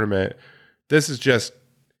NCAA tournament. This is just,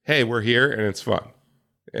 hey, we're here and it's fun.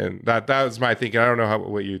 And that was my thinking. I don't know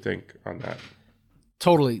what you think on that.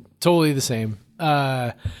 Totally the same.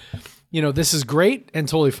 This is great and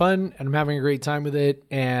totally fun, and I'm having a great time with it,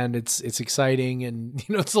 and it's exciting, and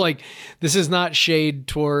it's like, this is not shade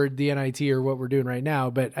toward the NIT or what we're doing right now,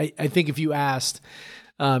 but I think if you asked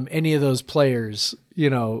any of those players,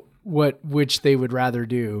 which they would rather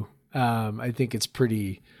do, I think it's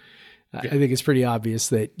pretty obvious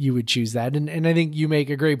that you would choose that, and I think you make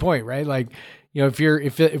a great point, right? Like,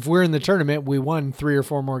 if we're in the tournament, we won 3 or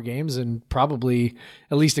 4 more games, and probably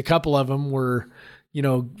at least a couple of them were,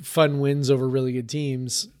 fun wins over really good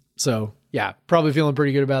teams. So yeah, probably feeling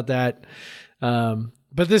pretty good about that.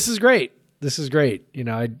 But this is great. This is great.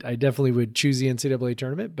 I definitely would choose the NCAA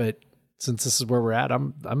tournament, but since this is where we're at,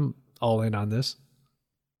 I'm all in on this.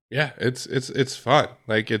 Yeah, it's fun.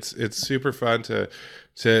 Like it's super fun to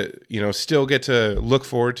still get to look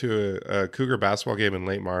forward to a Cougar basketball game in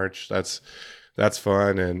late March. That's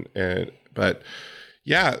fun but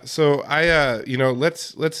yeah. So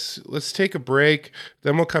let's take a break.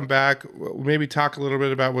 Then we'll come back. We'll maybe talk a little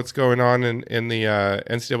bit about what's going on in the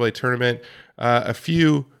NCAA tournament. A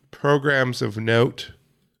few programs of note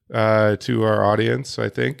to our audience, I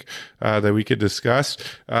think, that we could discuss.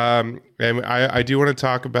 And I do want to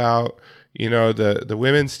talk about, the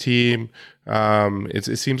women's team.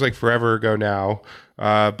 It seems like forever ago now,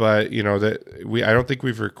 but I don't think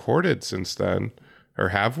we've recorded since then, or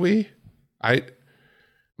have we?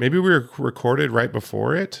 Maybe we were recorded right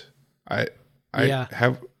before it. I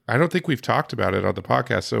don't think we've talked about it on the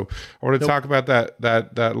podcast. So I want to talk about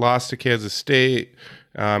that loss to Kansas State,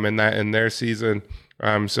 and that in their season.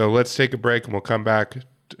 So let's take a break and we'll come back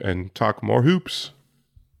and talk more hoops.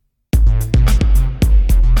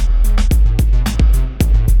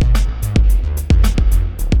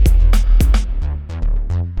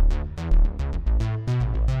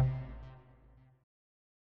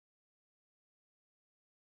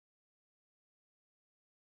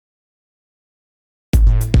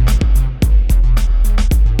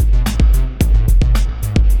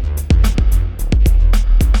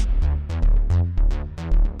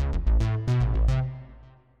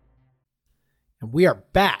 We are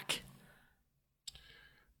back.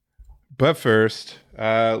 But first,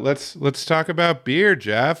 let's talk about beer,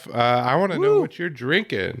 Jeff. I want to know what you're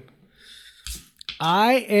drinking.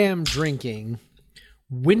 I am drinking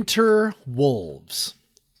Winter Wolves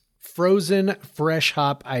Frozen Fresh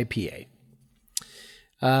Hop IPA.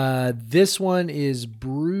 This one is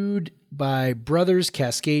brewed by Brothers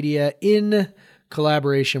Cascadia in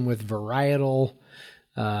collaboration with Varietal.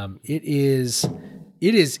 It is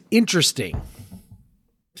interesting,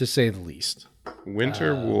 to say the least.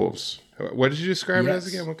 Winter Wolves. What did you describe it yes.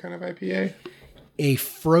 as again? What kind of IPA? A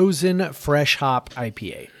frozen fresh hop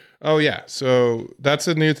IPA. Oh, yeah. So that's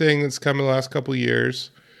a new thing that's come in the last couple of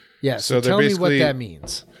years. Yeah. So tell me what that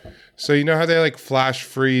means. So you know how they like flash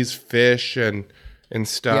freeze fish and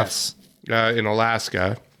stuff in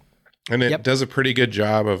Alaska? And it does a pretty good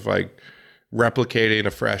job of like replicating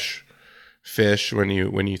a fresh fish when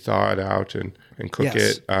you thaw it out and cook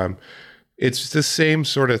it. It's the same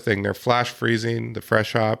sort of thing. They're flash freezing the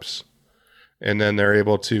fresh hops, and then they're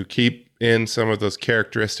able to keep in some of those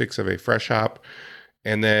characteristics of a fresh hop,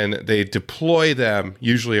 and then they deploy them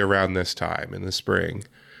usually around this time in the spring,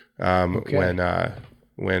 when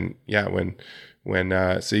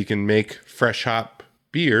so you can make fresh hop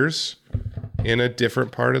beers in a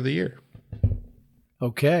different part of the year.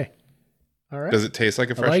 Okay. All right. Does it taste like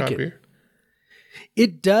a fresh hop beer?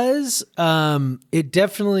 It does. It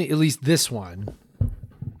definitely, at least this one,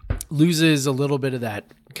 loses a little bit of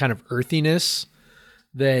that kind of earthiness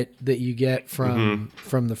that you get from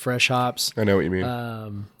the fresh hops. I know what you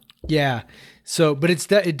mean. Yeah. So, but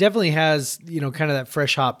it definitely has, kind of that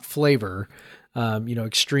fresh hop flavor,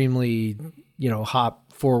 extremely,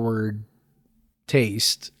 hop forward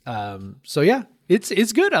taste. So yeah,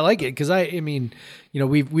 it's good. I like it. Cause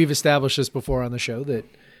we've established this before on the show that,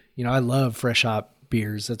 I love fresh hop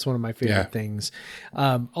beers. That's one of my favorite things.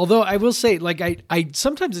 Although I will say, like, I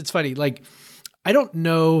sometimes it's funny, like, I don't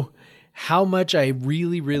know how much I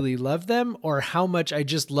really, really love them or how much I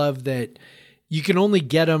just love that you can only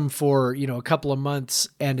get them for, a couple of months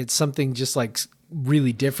and it's something just like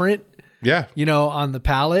really different. Yeah. On the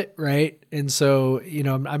palate. Right. And so,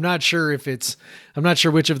 I'm not sure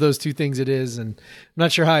which of those two things it is. And I'm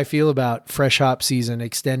not sure how I feel about fresh hop season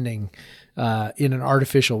extending in an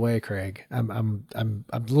artificial way, Craig. I'm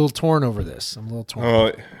a little torn over this. I'm a little torn.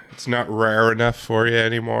 Oh, it's not rare enough for you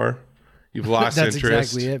anymore. You've lost That's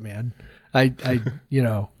interest. Exactly it, man. I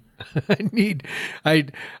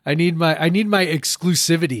need my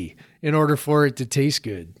exclusivity in order for it to taste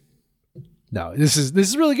good. No, this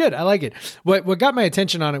is really good. I like it. What got my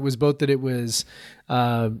attention on it was both that it was,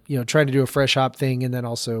 trying to do a fresh hop thing, and then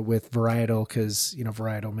also with Varietal, because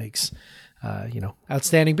Varietal makes,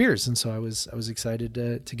 outstanding beers, and so I was excited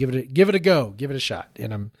to give it a go, give it a shot.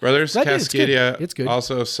 And I'm Brothers Cascadia. It's good.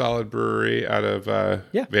 Also a solid brewery out of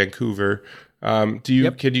Vancouver. Can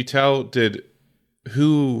you tell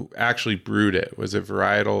who actually brewed it? Was it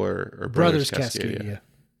Varietal or Brothers Cascadia?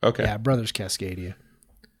 Okay. Yeah, Brothers Cascadia.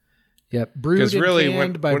 Yep. Brewed 'Cause and really,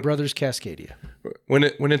 canned by when- Brothers Cascadia.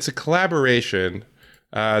 When it's a collaboration,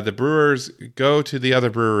 the brewers go to the other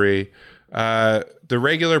brewery. The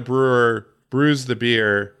regular brewer brews the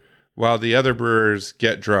beer while the other brewers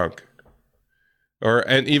get drunk.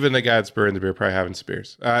 And even the guy that's brewing the beer probably having some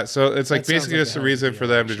beers. So it's like That sounds basically like just a a hell of a reason deal, for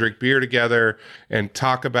them to drink beer together and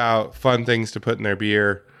talk about fun things to put in their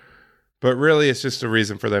beer. But really, it's just a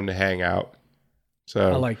reason for them to hang out.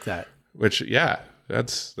 So I like that. which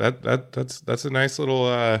that's a nice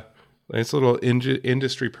little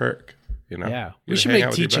industry perk. You know, Yeah. You We to should hang make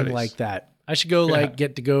out with your teaching buddies. like that. I should go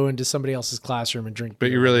get to go into somebody else's classroom and drink But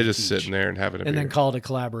beer you're really while they just teach. sitting there and having a and beer. then call it a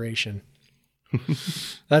collaboration.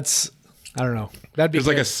 That's, I don't know. That'd be There's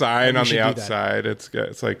like good. a sign We on should the do that. outside.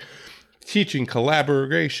 It's like teaching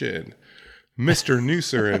collaboration. Mr.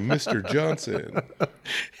 Nooser and Mr. Johnson.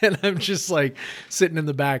 And I'm just like sitting in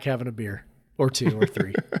the back having a beer or two or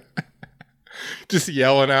three. Just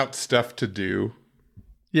yelling out stuff to do.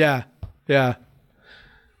 Yeah. Yeah.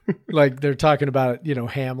 Like they're talking about,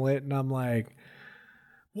 Hamlet. And I'm like,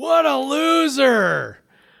 what a loser.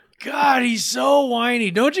 God, he's so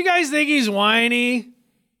whiny. Don't you guys think he's whiny?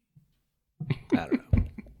 I don't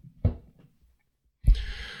know.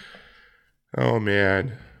 Oh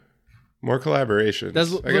man. More collaborations.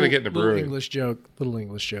 That's I gotta get into little brewing. English joke. Little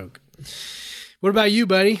English joke. What about you,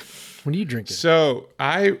 buddy? What are you drinking? So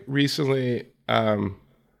I recently I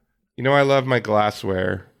love my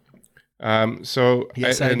glassware.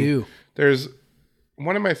 Yes, I do. There's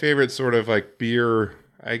one of my favorite sort of like beer,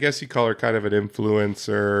 I guess you call her kind of an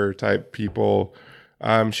influencer type people.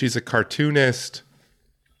 She's a cartoonist.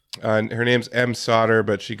 Her name's M. Sauter,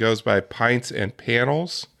 but she goes by Pints and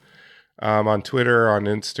Panels on Twitter, on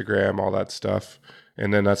Instagram, all that stuff.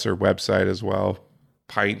 And then that's her website as well,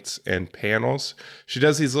 Pints and Panels. She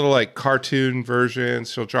does these little like cartoon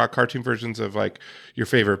versions. She'll draw cartoon versions of like your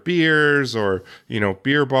favorite beers or,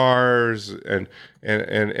 beer bars. And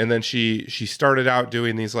then she started out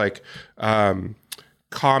doing these like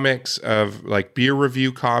comics of like beer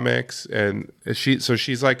review comics. And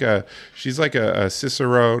she's like a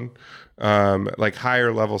cicerone, like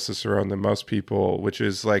higher level cicerone than most people, which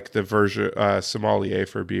is like the version sommelier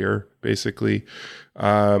for beer, basically.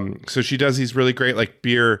 So she does these really great like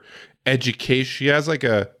beer education. She has like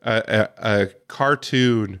a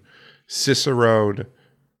cartoon cicerone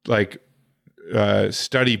like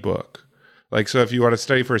study book. Like, so if you want to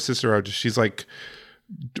study for a cicerone, she's like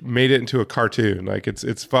made it into a cartoon. Like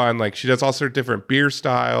it's fun. Like she does all sorts of different beer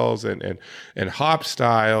styles and hop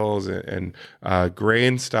styles and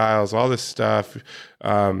grain styles, all this stuff.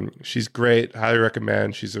 She's great. Highly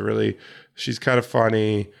recommend. She's kind of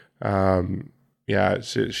funny.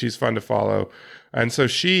 She's fun to follow. And so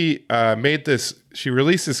she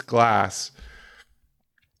released this glass.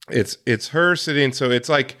 It's her sitting. So it's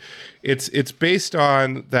like, it's based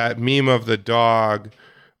on that meme of the dog,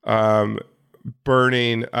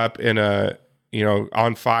 burning up in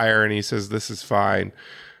on fire. And he says, "This is fine."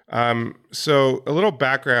 So a little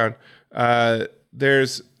background,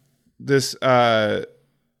 there's this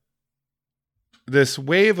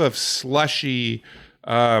wave of slushy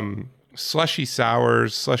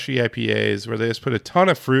sours, slushy IPAs, where they just put a ton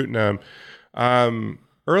of fruit in them.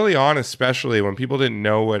 Early on, especially when people didn't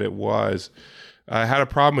know what it was, I had a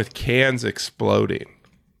problem with cans exploding.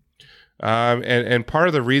 And part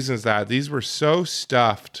of the reason is that these were so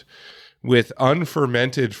stuffed with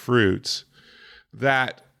unfermented fruits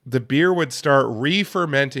that the beer would start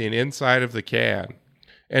re-fermenting inside of the can.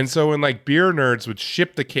 And so when like beer nerds would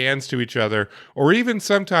ship the cans to each other, or even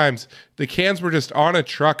sometimes the cans were just on a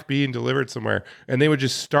truck being delivered somewhere and they would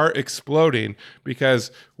just start exploding, because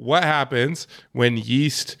what happens when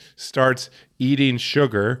yeast starts eating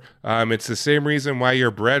sugar? It's the same reason why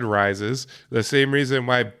your bread rises, the same reason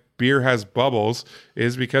why beer has bubbles,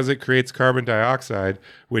 is because it creates carbon dioxide,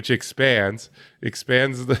 which expands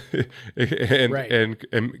the and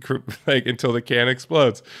like until the can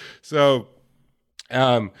explodes. So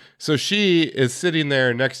she is sitting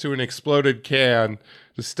there next to an exploded can.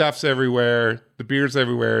 The stuff's everywhere, the beer's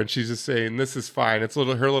everywhere, and she's just saying, "This is fine." It's her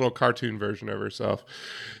little cartoon version of herself.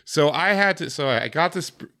 So I got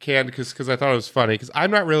this can because I thought it was funny, because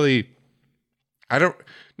I'm not really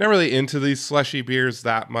into these slushy beers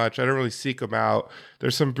that much. I don't really seek them out.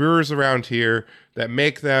 There's some brewers around here that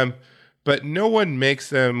make them, but no one makes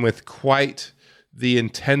them with quite the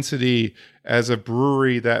intensity as a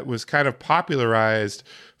brewery that was kind of popularized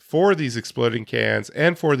for these exploding cans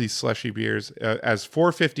and for these slushy beers, as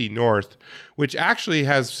 450 North, which actually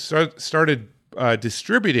has started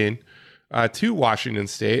distributing to Washington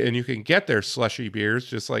State, and you can get their slushy beers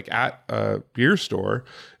just like at a beer store,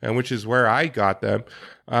 and which is where I got them,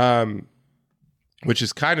 which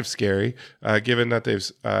is kind of scary, given that they've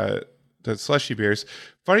the slushy beers.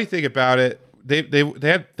 Funny thing about it,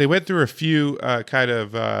 they went through a few kind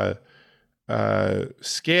of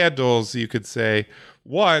scandals, you could say.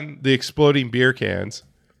 One, the exploding beer cans,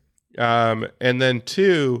 and then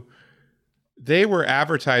two, they were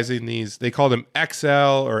advertising these, they called them XL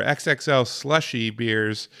or XXL slushy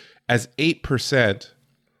beers as 8%.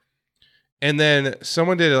 And then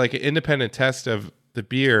someone did like an independent test of the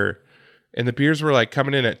beer, and the beers were like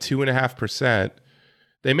coming in at 2.5%.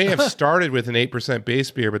 They may have started with an 8%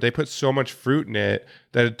 base beer, but they put so much fruit in it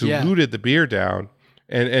that it diluted the beer down.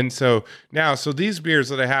 And so now, so these beers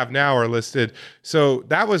that I have now are listed. So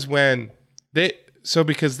that was when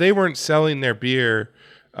because they weren't selling their beer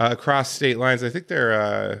across state lines. I think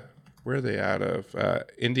they're where are they out of?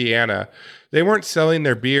 Indiana. They weren't selling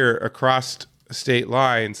their beer across state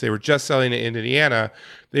lines. They were just selling it in Indiana.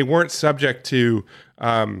 They weren't subject to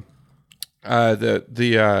the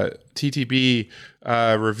TTB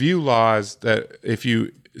review laws that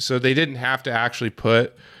so they didn't have to actually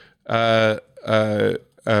put ABV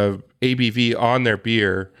on their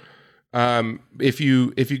beer. If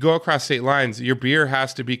you go across state lines, your beer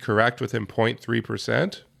has to be correct within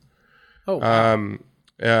 0.3%. Oh, wow.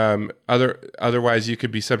 Otherwise you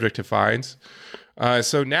could be subject to fines.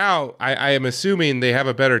 So now I am assuming they have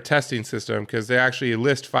a better testing system because they actually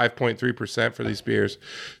list 5.3% for these beers.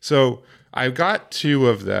 So I've got two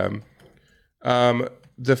of them.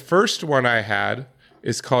 The first one I had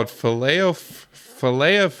is called Filet of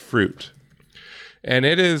Fruit. And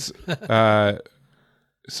it is,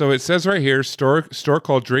 so it says right here, store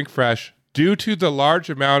called Drink Fresh, due to the large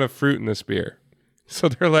amount of fruit in this beer. So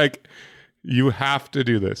they're like, you have to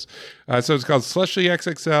do this. So it's called Slushy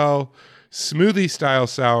XXL Smoothie Style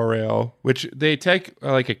Sour Ale, which they take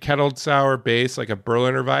like a kettled sour base, like a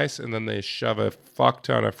Berliner Weiss, and then they shove a fuck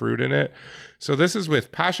ton of fruit in it. So this is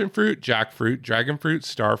with passion fruit, jackfruit, dragon fruit,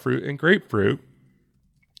 star fruit, and grapefruit.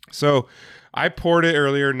 So I poured it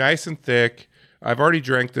earlier, nice and thick. I've already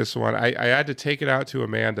drank this one. I had to take it out to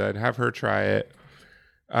Amanda and have her try it.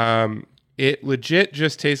 It legit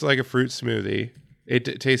just tastes like a fruit smoothie.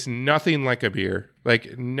 It tastes nothing like a beer,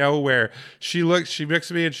 like nowhere. She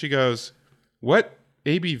mixed me and she goes, "What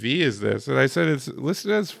ABV is this?" And I said, "It's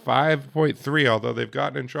listed as 5.3, although they've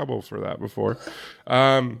gotten in trouble for that before."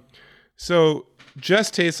 So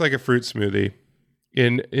just tastes like a fruit smoothie.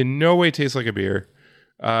 In no way tastes like a beer,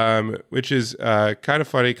 which is kind of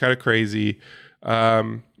funny, kind of crazy.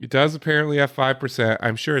 It does apparently have 5%.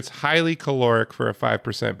 I'm sure it's highly caloric for a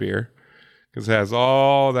 5% beer because it has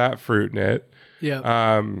all that fruit in it.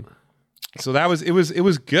 Yeah. So it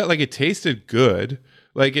was good. Like it tasted good.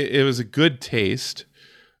 Like it was a good taste.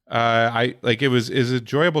 It was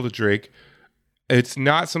enjoyable to drink. It's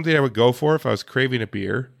not something I would go for if I was craving a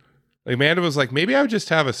beer. Like Amanda was like, maybe I would just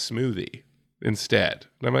have a smoothie instead.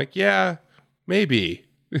 And I'm like, yeah, maybe.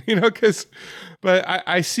 But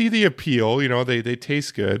I see the appeal, they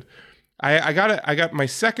taste good. I got my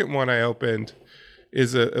second one I opened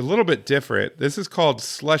is a little bit different. This is called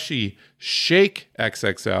Slushy Shake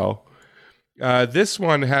XXL. This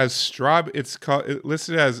one has it's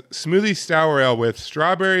listed as Smoothie Sour Ale with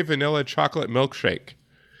strawberry vanilla chocolate milkshake.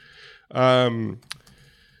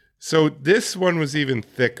 So this one was even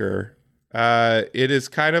thicker. It is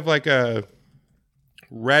kind of like a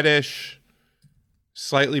reddish,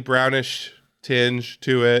 slightly brownish tinge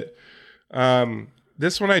to it.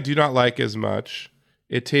 This one I do not like as much.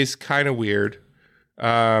 It tastes kind of weird.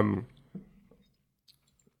 It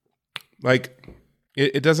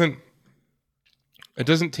doesn't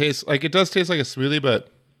taste like, it does taste like a smoothie, but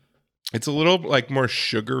it's a little like more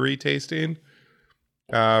sugary tasting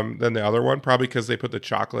than the other one, probably because they put the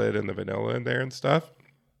chocolate and the vanilla in there and stuff.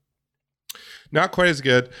 Not quite as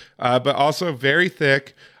good, but also very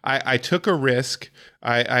thick. I took a risk.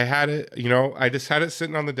 I had it, I just had it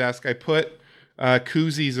sitting on the desk. I put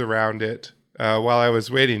koozies around it while I was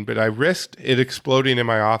waiting, but I risked it exploding in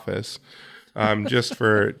my office just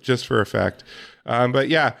for effect. But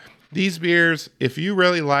yeah, these beers, if you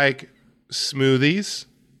really like smoothies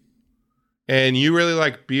and you really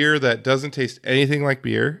like beer that doesn't taste anything like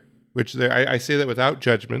beer, which I say that without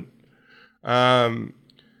judgment, I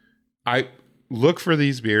look for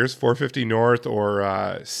these beers. 450 North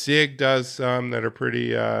or Sig does some that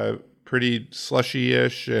are pretty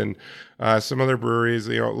slushy-ish, and some other breweries,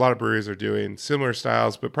 a lot of breweries are doing similar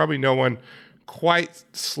styles, but probably no one quite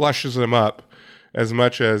slushes them up as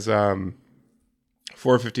much as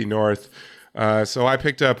 450 North. So I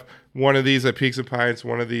picked up one of these at Peaks and Pints,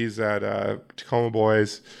 one of these at Tacoma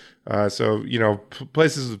Boys. So,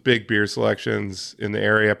 places with big beer selections in the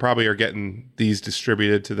area probably are getting these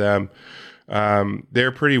distributed to them.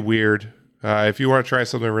 They're pretty weird. If you want to try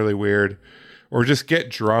something really weird or just get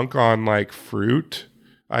drunk on like fruit,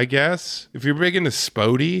 I guess. If you're big into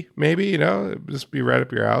Spodie, maybe, just be right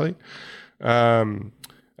up your alley.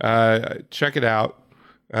 Check it out.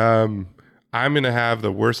 I'm going to have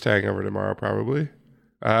the worst hangover tomorrow, probably.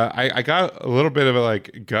 I got a little bit of a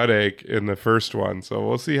gut ache in the first one, so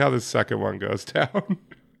we'll see how the second one goes down.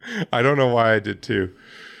 I don't know why I did too.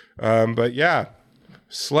 But yeah,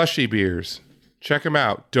 slushy beers. Check them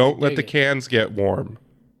out. Don't let the cans get warm.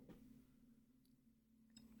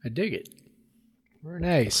 I dig it. Very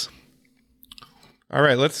nice. All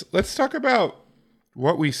right, let's talk about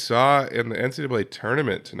what we saw in the NCAA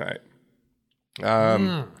tournament tonight.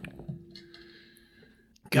 God,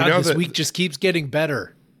 this week just keeps getting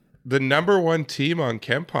better. The number one team on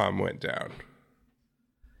KenPom went down.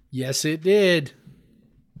 Yes, it did.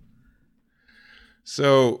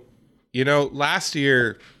 So, last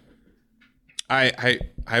year,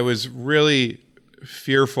 I was really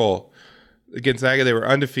fearful. Gonzaga, they were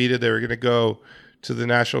undefeated. They were going to go to the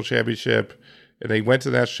national championship, and they went to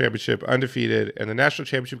the national championship undefeated. And the national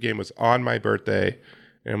championship game was on my birthday.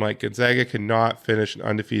 And I'm like, Gonzaga cannot finish an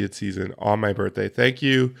undefeated season on my birthday. Thank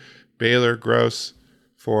you, Baylor, Gross,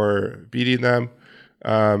 for beating them.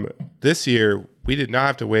 This year, we did not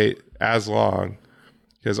have to wait as long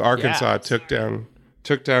because Arkansas took down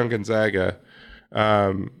Gonzaga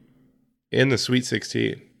in the Sweet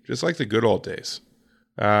 16, just like the good old days.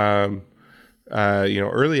 Early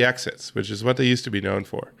exits, which is what they used to be known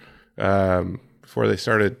for before they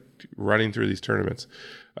started running through these tournaments.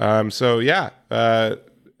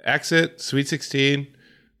 Exit, Sweet 16.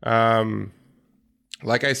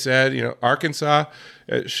 Like I said, Arkansas,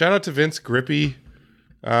 shout out to Vince Grippi,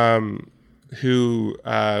 who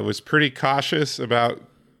was pretty cautious about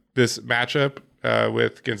this matchup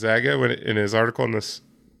with Gonzaga in his article in the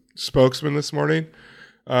Spokesman this morning.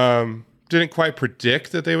 Didn't quite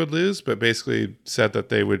predict that they would lose, but basically said that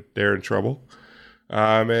they're in trouble.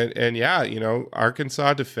 Arkansas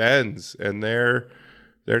defends, and they're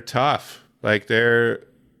tough.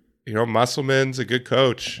 Musselman's a good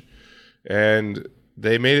coach, and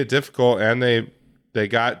they made it difficult, and they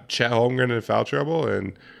got Chet Holmgren in foul trouble,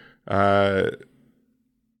 and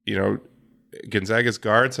Gonzaga's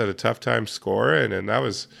guards had a tough time scoring, and that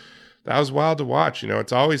was wild to watch.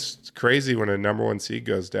 It's always crazy when a number one seed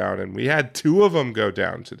goes down, and we had two of them go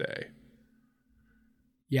down today.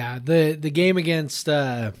 Yeah, the game against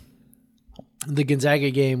the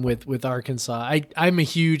Gonzaga game with Arkansas. I'm a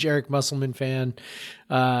huge Eric Musselman fan.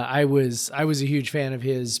 I was a huge fan of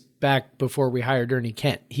his back before we hired Ernie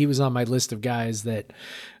Kent. He was on my list of guys that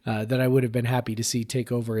I would have been happy to see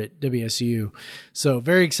take over at WSU. So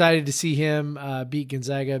very excited to see him beat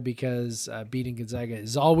Gonzaga, because beating Gonzaga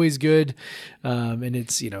is always good. And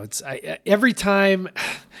every time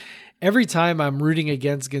I'm rooting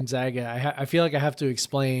against Gonzaga, I feel like I have to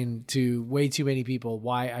explain to way too many people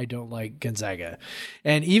why I don't like Gonzaga.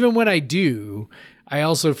 And even when I do, I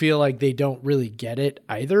also feel like they don't really get it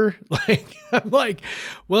either. I'm like,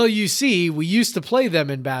 well, you see, we used to play them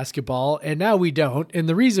in basketball and now we don't. And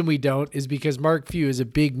the reason we don't is because Mark Few is a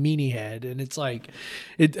big meanie head. And it's like,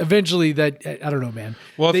 eventually that, I don't know, man.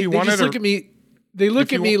 Well, they just look at me. They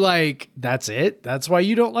look at me like, that's it? That's why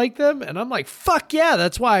you don't like them? And I'm like, fuck yeah,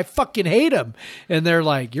 that's why I fucking hate them. And they're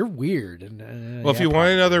like, you're weird. And if you want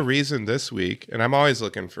another reason this week, and I'm always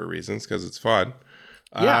looking for reasons because it's fun,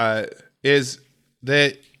 is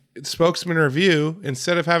that Spokesman Review,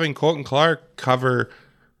 instead of having Colton Clark cover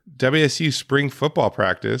WSU spring football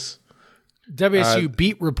practice, WSU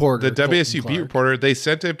beat reporter, the WSU beat reporter, they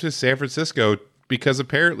sent him to San Francisco because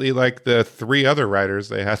apparently, the three other writers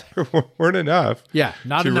they had weren't enough. Yeah,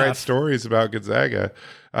 not to enough. write stories about Gonzaga.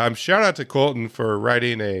 Shout out to Colton for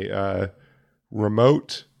writing a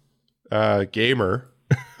remote gamer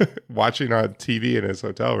watching on TV in his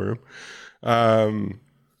hotel room. So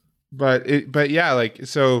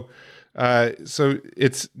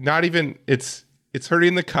it's not even it's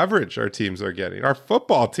hurting the coverage our teams are getting. Our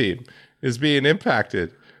football team is being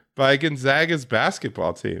impacted by Gonzaga's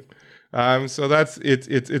basketball team. So that's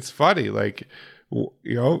it's funny. Why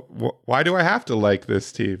do I have to like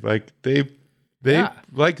this team?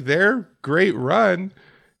 Their great run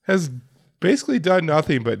has basically done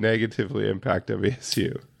nothing but negatively impact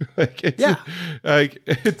WSU.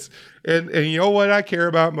 And you know what I care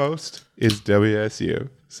about most is WSU.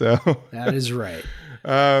 So that is right.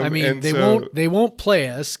 They won't play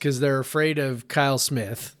us because they're afraid of Kyle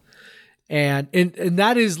Smith. and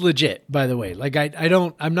that is legit, by the way. Like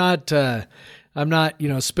I'm not,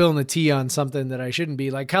 spilling the tea on something that I shouldn't be.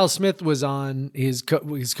 Like Kyle Smith was on his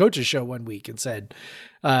coach's show one week and said,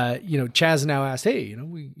 Chaz now asked, hey,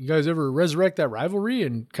 you guys ever resurrect that rivalry?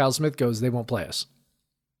 And Kyle Smith goes, they won't play us.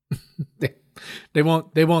 they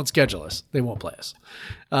won't schedule us. They won't play us.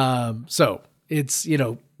 So it's,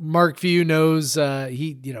 Mark Few knows,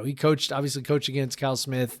 he obviously coached against Kyle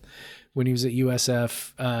Smith when he was at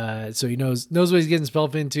USF. So he knows what he's getting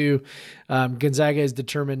himself into. Gonzaga is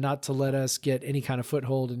determined not to let us get any kind of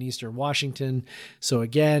foothold in Eastern Washington. So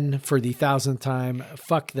again, for the 1,000th time,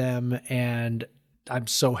 fuck them. And I'm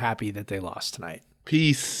so happy that they lost tonight.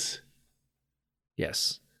 Peace.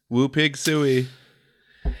 Yes. Woo pig suey.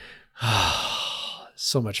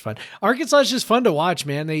 So much fun. Arkansas is just fun to watch,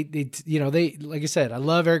 man. They like I said, I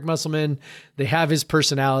love Eric Musselman. They have his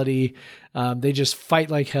personality. They just fight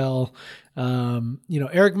like hell.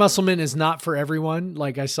 Eric Musselman is not for everyone.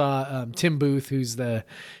 Like I saw Tim Booth, who's the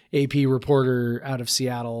AP reporter out of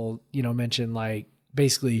Seattle, mention like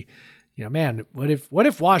basically, man, what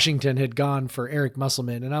if Washington had gone for Eric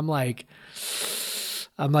Musselman? And I'm like,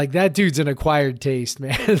 that dude's an acquired taste,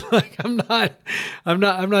 man. Like I'm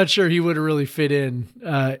not sure he would have really fit in,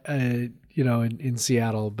 in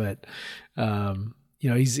Seattle, but, he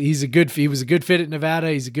was a good fit at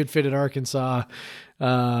Nevada. He's a good fit at Arkansas.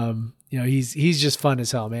 He's just fun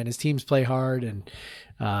as hell, man. His teams play hard and,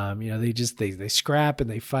 they scrap and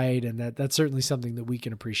they fight, and that's certainly something that we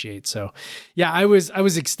can appreciate. So yeah, I was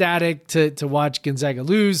ecstatic to watch Gonzaga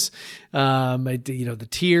lose. The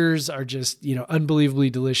tears are just,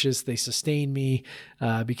 unbelievably delicious. They sustain me,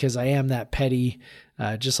 because I am that petty,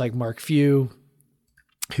 just like Mark Few,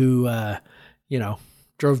 who,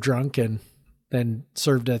 drove drunk and then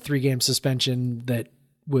served a 3-game suspension that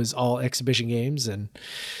was all exhibition games. And,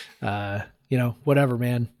 whatever,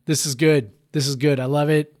 man, this is good. This is good. I love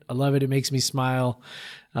it. It makes me smile.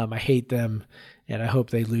 I hate them, and I hope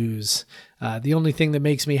they lose. The only thing that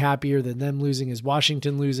makes me happier than them losing is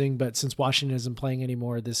Washington losing. But since Washington isn't playing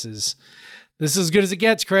anymore, this is as good as it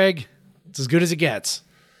gets, Craig. It's as good as it gets.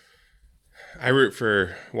 I root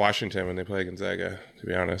for Washington when they play Gonzaga, to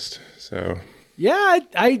be honest. So yeah,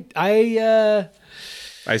 I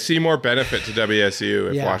see more benefit to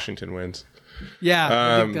WSU if Washington wins.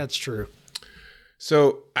 Yeah, I think that's true.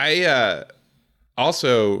 So I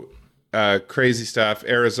also crazy stuff.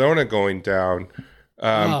 Arizona going down,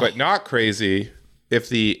 but not crazy if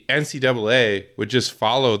the NCAA would just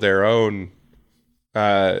follow their own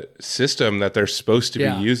system that they're supposed to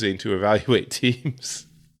be using to evaluate teams.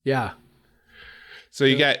 Yeah. So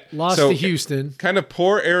you got lost to Houston. Kind of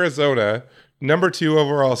poor Arizona, number 2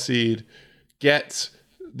 overall seed, gets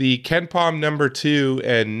the KenPom number 2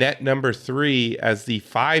 and net number 3 as the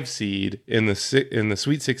 5 seed in the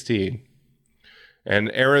Sweet 16.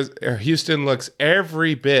 And Houston looks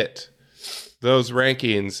every bit those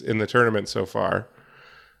rankings in the tournament so far.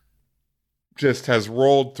 Just has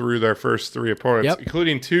rolled through their first 3 opponents,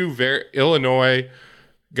 including 2 Illinois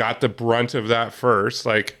got the brunt of that first.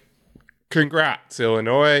 Like, congrats,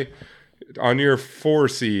 Illinois. On your 4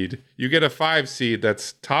 seed, you get a 5 seed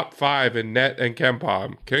that's top 5 in net and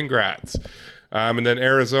KenPom. Congrats. And then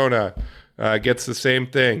Arizona gets the same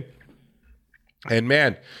thing. And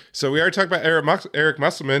man, so we already talked about Eric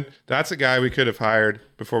Musselman. That's a guy we could have hired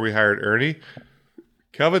before we hired Ernie.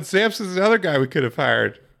 Kelvin Sampson's another guy we could have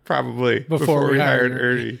hired probably before we hired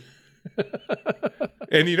Ernie.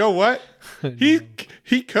 And you know what?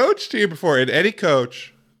 He coached here before, and any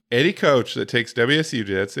coach that takes WSU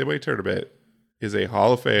to that NCAA tournament is a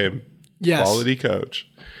Hall of Fame quality coach.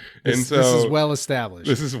 This is well established.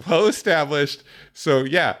 This is well established. So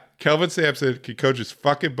yeah, Kelvin Sampson can coach his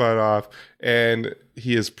fucking butt off, and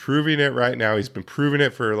he is proving it right now. He's been proving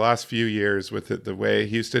it for the last few years with the way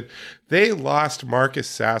Houston. They lost Marcus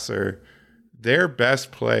Sasser, their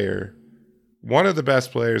best player, one of the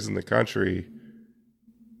best players in the country,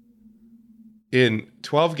 in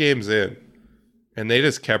 12 games in. And they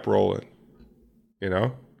just kept rolling,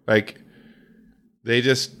 like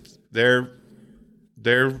they're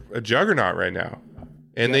a juggernaut right now,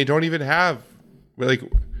 and they don't even have like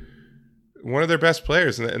one of their best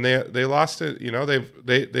players, and they lost it.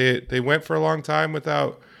 They went for a long time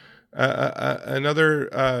without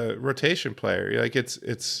another rotation player. Like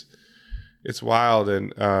it's wild,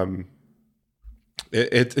 and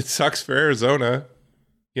it sucks for Arizona.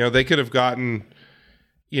 They could have gotten,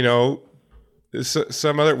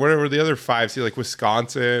 some other, whatever the other 5 seed, like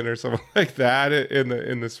Wisconsin or something like that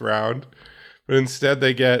in this round, but instead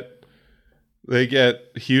they get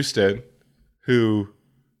Houston, who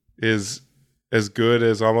is as good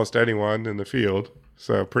as almost anyone in the field.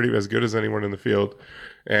 so pretty as good as anyone in the field.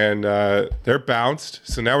 And they're bounced.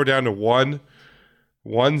 So now we're down to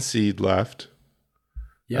one seed left.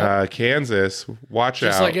 Yeah. Kansas, watch out.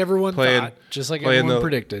 Just like everyone thought. Just like everyone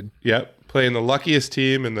predicted. Yep. Playing the luckiest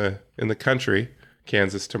team in the country,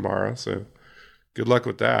 Kansas, tomorrow. So good luck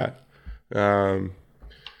with that.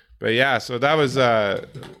 But yeah, so that was a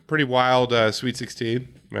pretty wild Sweet 16.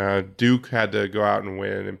 Duke had to go out and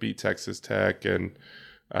win and beat Texas Tech. And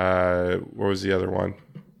what was the other one?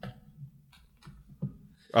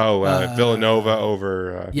 Villanova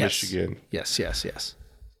over Michigan. Yes.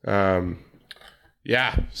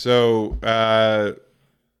 Yeah. So, but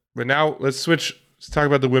now let's switch. Let's talk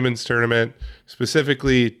about the women's tournament,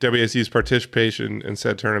 specifically WSU's participation in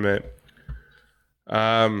said tournament.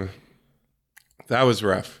 That was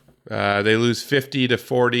rough. They lose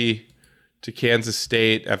 50-40 to Kansas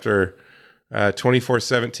State after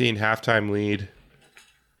 24-17 halftime lead.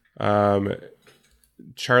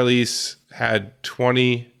 Charlize had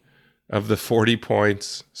 20 of the 40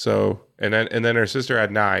 points. So, and then her sister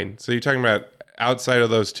had 9. So you're talking about outside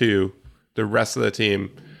of those two, the rest of the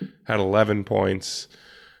team had 11 points.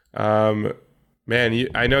 Man,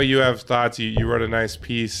 I know you have thoughts. You wrote a nice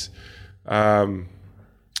piece about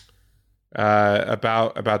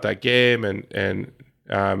that game, and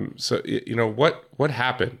so you know what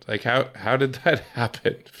happened. Like how did that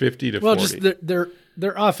happen? 50-40. Well, just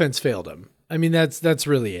their offense failed them. I mean, that's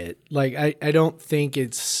really it. Like I don't think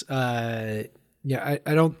it's I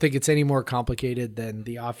don't think it's any more complicated than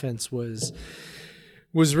the offense was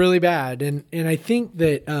really bad. And I think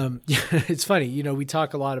that it's funny, you know, we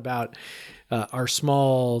talk a lot about our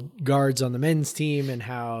small guards on the men's team and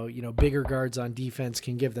how, you know, bigger guards on defense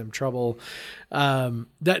can give them trouble.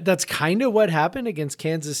 That's kind of what happened against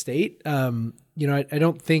Kansas State. You know, I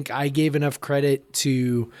don't think I gave enough credit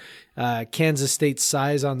to Kansas State's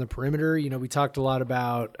size on the perimeter. You know, we talked a lot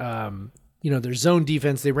about, you know, their zone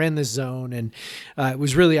defense. They ran this zone, and it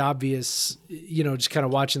was really obvious, you know, just kind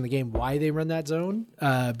of watching the game why they run that zone,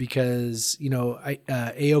 because, you know,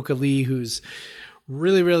 Aoka Lee, who's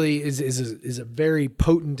really is a very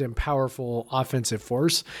potent and powerful offensive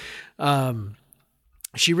force.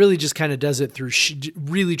 She really just kind of does it through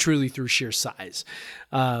really truly through sheer size.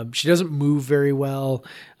 She doesn't move very well,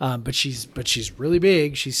 but she's really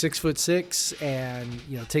big. She's 6'6" and,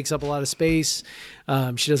 you know, takes up a lot of space.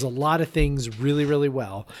 She does a lot of things really, really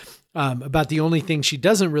well. About the only thing she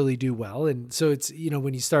doesn't really do well. And so it's, you know,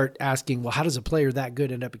 when you start asking, well, how does a player that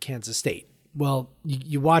good end up at Kansas State? Well,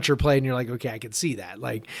 you watch her play and you're like, okay, I can see that.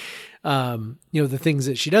 Like, you know, the things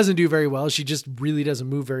that she doesn't do very well, she just really doesn't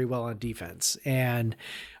move very well on defense. And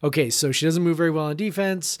okay, so she doesn't move very well on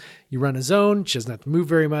defense. You run a zone. She doesn't have to move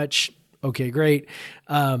very much. Okay, great.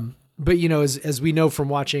 But, you know, as we know from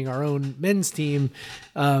watching our own men's team,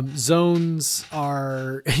 zones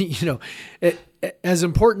are, you know, as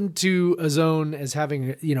important to a zone as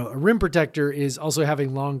having, you know, a rim protector is also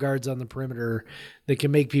having long guards on the perimeter that can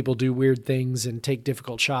make people do weird things and take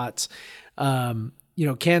difficult shots. You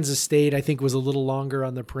know, Kansas State, I think, was a little longer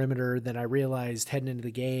on the perimeter than I realized heading into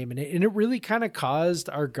the game. And it really kind of caused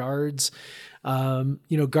our guards, you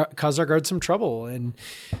know, caused our guards some trouble. And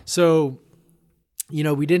so, you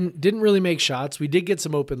know, we didn't really make shots. We did get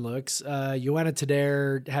some open looks. Joanna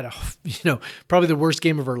Tadair had probably the worst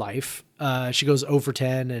game of her life. She goes 0 for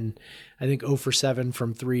 10 and I think 0 for 7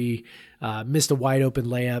 from 3. Missed a wide open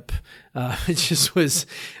layup. It just was,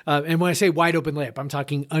 and when I say wide open layup, I'm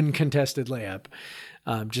talking uncontested layup.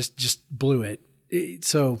 Just blew it.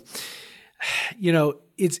 So, you know,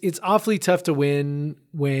 it's awfully tough to win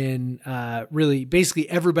when really basically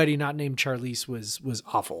everybody not named Charlize was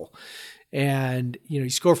awful. And, you know, you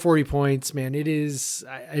score 40 points, man, it is,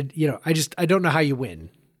 I don't know how you win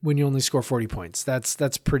when you only score 40 points.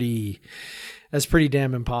 That's pretty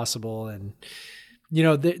damn impossible. And, you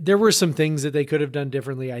know, there were some things that they could have done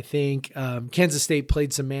differently. I think Kansas State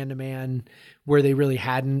played some man-to-man where they really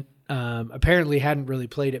apparently hadn't really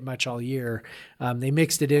played it much all year. They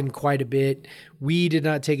mixed it in quite a bit. We did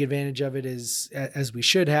not take advantage of it as we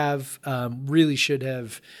should have, really should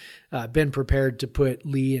have been prepared to put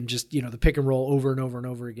Lee in just, you know, the pick and roll over and over and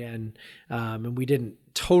over again. And we didn't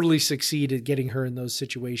totally succeed at getting her in those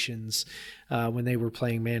situations when they were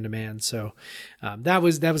playing man to man. So that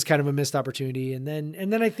was kind of a missed opportunity. And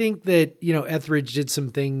then I think that, you know, Etheridge did some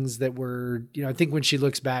things that were, you know, I think when she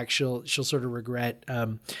looks back, she'll sort of regret.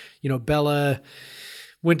 You know, Bella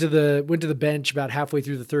went to the bench about halfway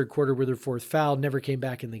through the third quarter with her 4th foul, never came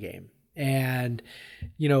back in the game. And,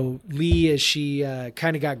 you know, Lee, as she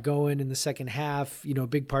kind of got going in the second half, you know, a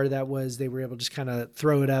big part of that was they were able to just kind of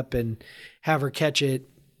throw it up and have her catch it.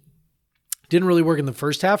 Didn't really work in the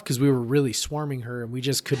first half because we were really swarming her, and we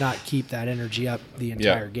just could not keep that energy up the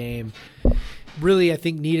entire game. Really, I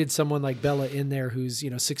think needed someone like Bella in there who's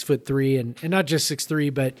 6'3" and not just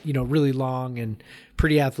 6'3", but really long and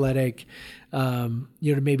pretty athletic. To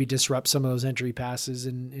maybe disrupt some of those entry passes,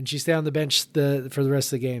 and she stayed on the bench for the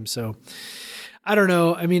rest of the game. So I don't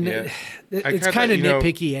know. I mean, it's kind of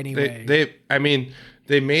nitpicky anyway.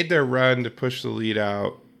 They made their run to push the lead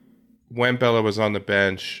out when Bella was on the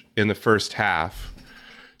bench in the first half.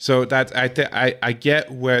 So that's I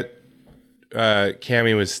get what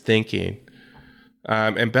Cammie was thinking.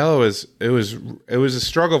 And Bella it was a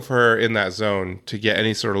struggle for her in that zone to get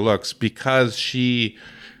any sort of looks because she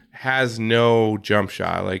has no jump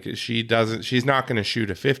shot. Like she's not going to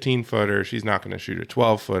shoot a 15-footer. She's not going to shoot a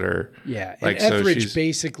 12-footer. Yeah. Like, and Etheridge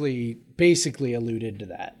basically alluded to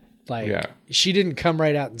that. Like she didn't come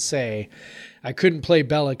right out and say, I couldn't play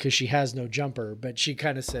Bella because she has no jumper, but she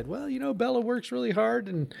kind of said, well, Bella works really hard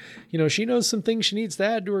and, she knows some things she needs to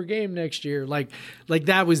add to her game next year. Like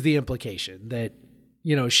that was the implication that,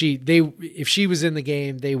 if she was in the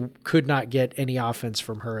game, they could not get any offense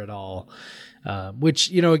from her at all.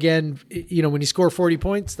 Which, again, when you score 40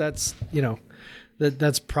 points, that's,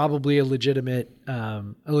 that's probably a legitimate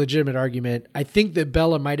argument. I think that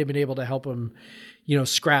Bella might've been able to help him,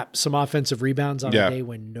 scrap some offensive rebounds on a day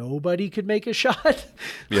when nobody could make a shot.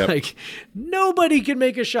 Like nobody can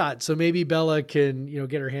make a shot. So maybe Bella can,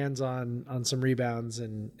 get her hands on some rebounds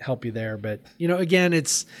and help you there. But, again, I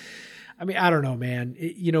don't know, man.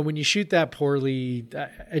 When you shoot that poorly,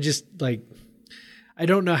 I just I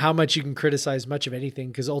don't know how much you can criticize much of anything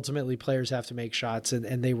because ultimately players have to make shots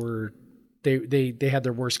and they had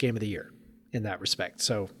their worst game of the year in that respect.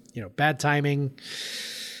 So, bad timing.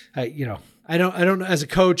 I don't know as a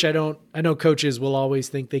coach, I know coaches will always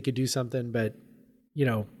think they could do something, but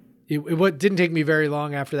it didn't take me very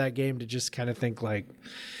long after that game to just kind of think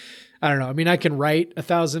I don't know. I mean, I can write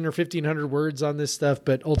 1,000 or 1,500 words on this stuff,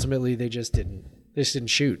 but ultimately they just didn't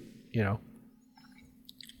shoot,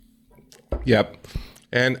 Yep.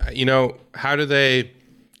 And, how do they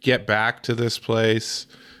get back to this place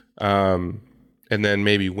and then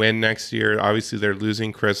maybe win next year? Obviously, they're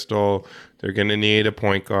losing Crystal. They're going to need a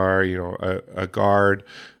point guard, a guard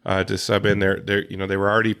to sub in. They were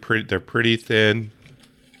already pretty thin.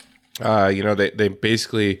 They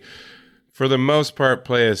basically, for the most part,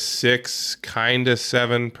 play a 6, kind of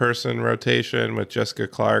 7-person rotation with Jessica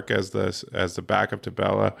Clark as the backup to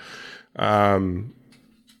Bella.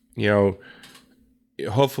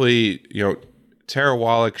 Hopefully, Tara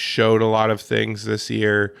Wallach showed a lot of things this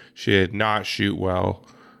year. She did not shoot well,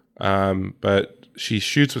 but she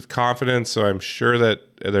shoots with confidence. So I'm sure that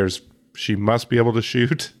she must be able to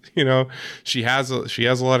shoot. She has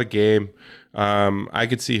a lot of game. I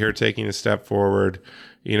could see her taking a step forward.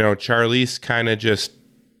 Charlize kind of just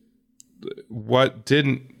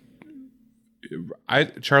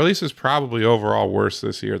Charlize is probably overall worse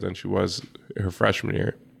this year than she was her freshman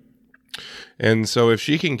year. And so if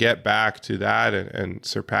she can get back to that and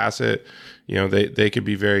surpass it, they could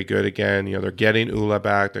be very good again. They're getting Ula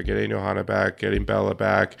back, they're getting Johanna back, getting Bella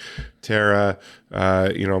back, Tara,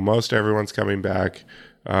 most everyone's coming back.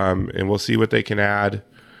 And we'll see what they can add.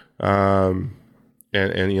 And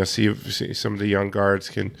see if some of the young guards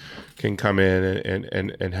can come in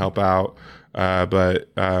and help out. But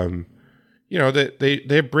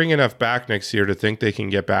they bring enough back next year to think they can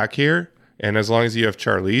get back here. And as long as you have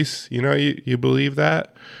Charlize, you believe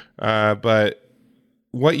that. But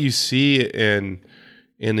what you see in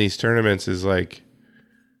these tournaments is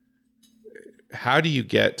how do you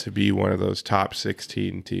get to be one of those top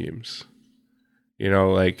 16 teams?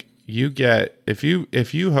 You get if you're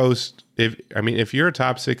a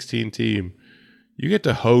top 16 team, you get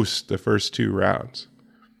to host the first 2 rounds.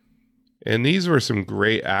 And these were some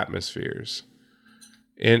great atmospheres.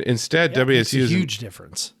 And instead, WSU is a huge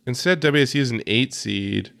difference. Instead, WSU is an 8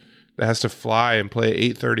 seed that has to fly and play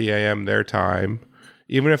 8:30 a.m. their time.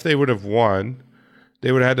 Even if they would have won,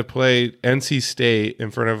 they would have had to play NC State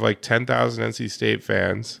in front of 10,000 NC State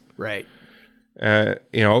fans. Right.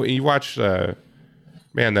 You watched.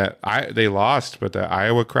 They lost, but the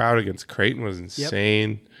Iowa crowd against Creighton was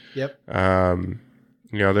insane. Yep.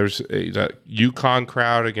 There's the UConn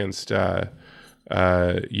crowd against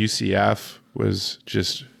UCF was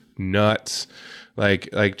just nuts.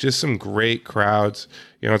 Just some great crowds.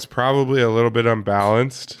 It's probably a little bit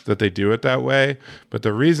unbalanced that they do it that way, but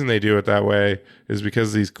the reason they do it that way is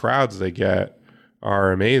because these crowds they get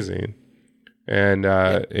are amazing. And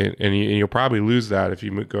you'll probably lose that if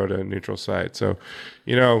you go to a neutral site. So,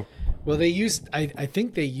 well, I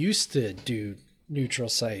think they used to do neutral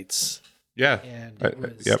sites. Yeah. And it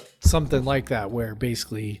was Yep. something like that where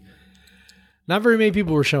basically not very many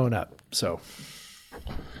people were showing up. So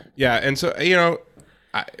Yeah, and so a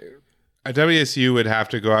WSU would have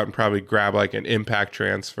to go out and probably grab like an impact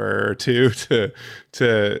transfer or two to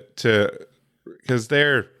because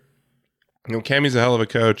they're Cammie's a hell of a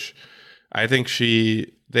coach. I think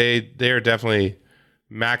they are definitely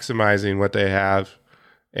maximizing what they have,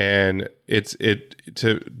 and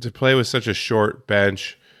to play with such a short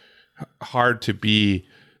bench, hard to be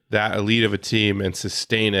that elite of a team and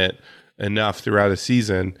sustain it enough throughout a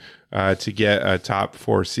season to get a top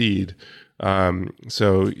 4 seed.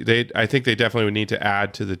 So I think they definitely would need to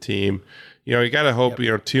add to the team. You got to hope,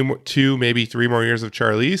 2 maybe 3 more years of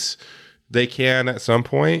Charlize, they can at some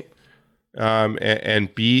point, and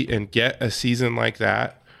get a season like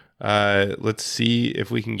that. Let's see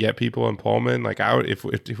if we can get people in Pullman. Like if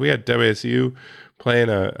we had WSU playing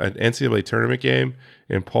an NCAA tournament game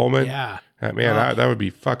in Pullman, that would be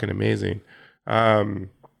fucking amazing.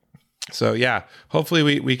 So yeah,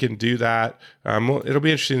 hopefully we can do that. It'll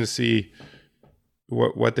be interesting to see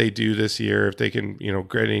what they do this year, if they can,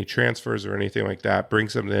 get any transfers or anything like that, bring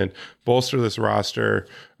something in, bolster this roster.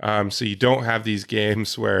 So you don't have these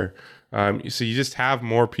games where, so you just have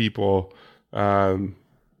more people, so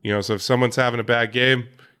if someone's having a bad game,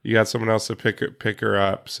 you got someone else to pick her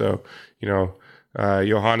up. So,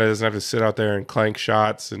 Johanna doesn't have to sit out there and clank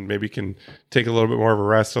shots, and maybe can take a little bit more of a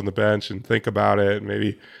rest on the bench and think about it, and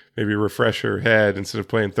maybe refresh her head instead of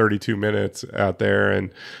playing 32 minutes out there.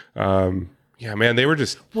 And yeah, man, they were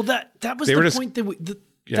just that was the point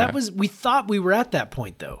that we thought we were at that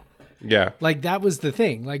point though. Yeah, like that was the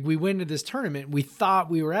thing. Like we went to this tournament, we thought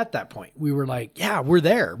we were at that point. We were like, yeah, we're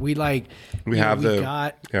there. We've got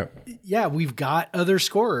other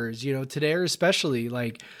scorers. Today especially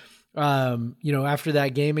like. After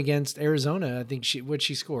that game against Arizona, I think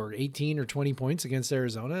she scored 18 or 20 points against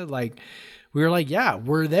Arizona. Like we were like, yeah,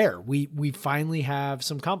 we're there. We finally have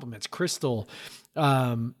some compliments. Crystal,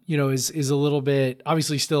 is a little bit,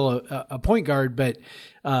 obviously still a point guard, but,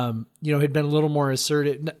 had been a little more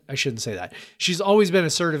assertive. I shouldn't say that. She's always been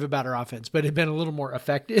assertive about her offense, but had been a little more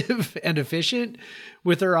effective and efficient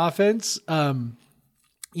with her offense.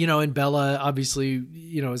 And Bella, obviously,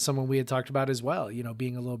 is someone we had talked about as well,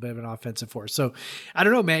 being a little bit of an offensive force. So I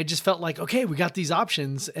don't know, man, it just felt like, okay, we got these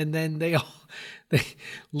options. And then they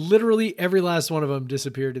literally every last one of them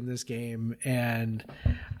disappeared in this game. And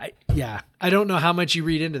I don't know how much you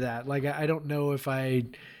read into that. Like, I don't know if I,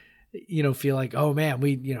 feel like, oh man,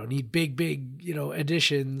 we, need big,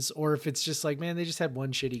 additions, or if it's just like, man, they just had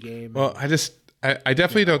one shitty game. Well, I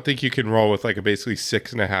definitely don't think you can roll with like a basically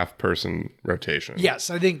 6.5 person rotation. Yes,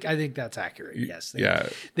 I think that's accurate. Yes,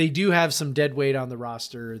 they do have some dead weight on the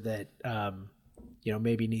roster that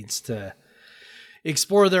maybe needs to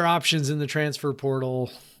explore their options in the transfer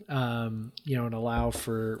portal, and allow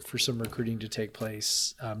for some recruiting to take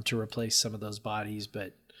place to replace some of those bodies.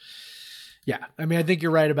 But yeah, I mean, I think you're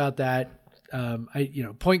right about that.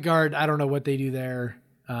 Point guard, I don't know what they do there.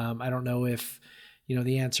 I don't know if.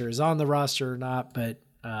 The answer is on the roster or not, but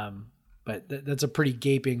that's a pretty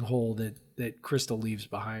gaping hole that Crystal leaves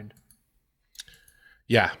behind.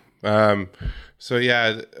 Yeah. So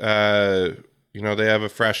yeah, they have a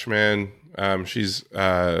freshman. She's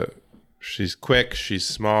quick. She's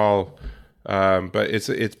small. But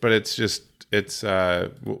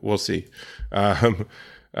we'll see.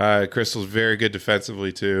 Crystal's very good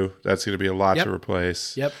defensively too. That's going to be a lot to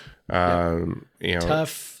replace. Yep.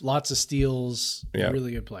 Tough, lots of steals. Yeah.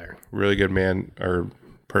 Really good player. Really good man or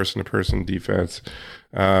person to person defense.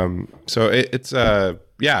 So it's as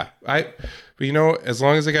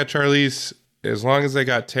long as they got Charlize, as long as they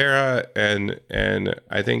got Tara, and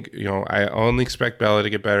I think I only expect Bella to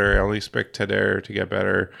get better. I only expect Teder to get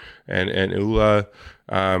better, and Ula.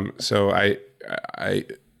 So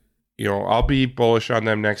I'll be bullish on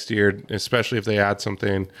them next year, especially if they add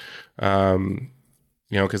something.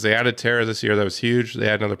 Because they added Tara this year, that was huge. They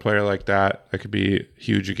had another player like that could be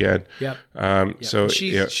huge again. Yep. So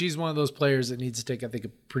she's one of those players that needs to take, I think, a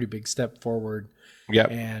pretty big step forward. Yeah.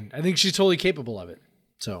 And I think she's totally capable of it.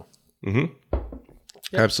 So. Mm-hmm.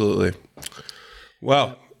 Yep. Absolutely.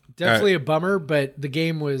 Well, definitely a bummer, but the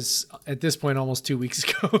game was at this point almost 2 weeks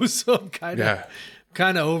ago, so I'm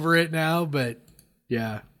kind of over it now. But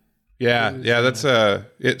yeah. That's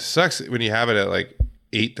it sucks when you have it at like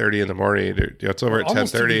 8:30 in the morning. It's over at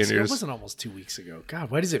 10:30, and it wasn't almost 2 weeks ago.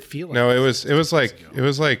 God, why does it feel like? No, it was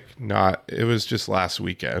just last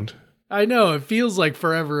weekend. I know it feels like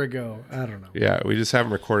forever ago. I don't know. Yeah, we just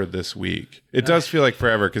haven't recorded this week. It does feel like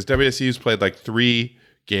forever because WSU's played like 3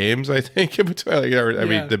 games, I think, in between. Like, I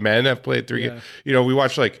mean, the men have played 3 games. You know, we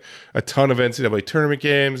watched like a ton of NCAA tournament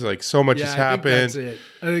games. Like, so much has happened.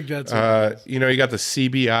 I think that's it. You know, you got the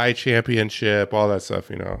CBI championship, all that stuff,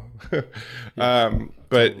 you know.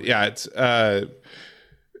 But yeah, it's I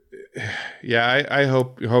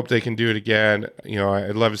hope they can do it again. You know,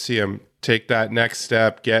 I'd love to see them take that next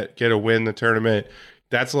step, get a win in the tournament.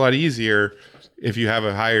 That's a lot easier if you have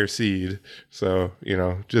a higher seed. So, you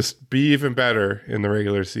know, just be even better in the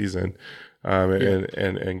regular season,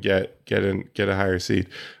 and get a higher seed.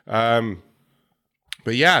 But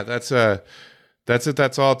yeah, that's it.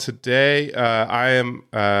 That's all today. I am,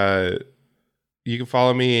 you can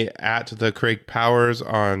follow me at the Craig Powers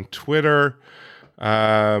on Twitter,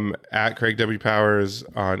 at Craig W. Powers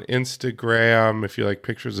on Instagram. If you like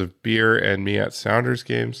pictures of beer and me at Sounders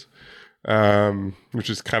games,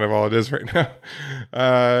 which is kind of all it is right now.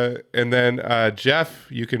 And then Jeff,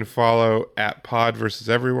 you can follow at Pod versus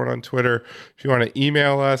Everyone on Twitter. If you want to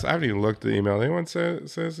email us, I haven't even looked at the email. Anyone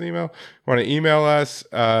says email? Want to email us?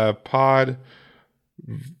 Podcast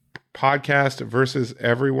versus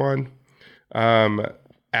Everyone at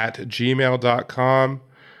gmail.com.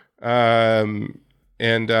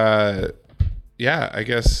 Yeah, I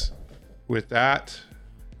guess with that,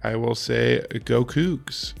 I will say go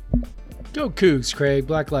Cougs. Go Cougs, Craig.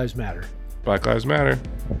 Black Lives Matter. Black Lives Matter.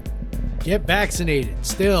 Get vaccinated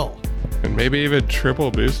still. And maybe even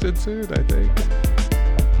triple boosted soon, I think.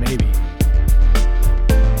 Maybe.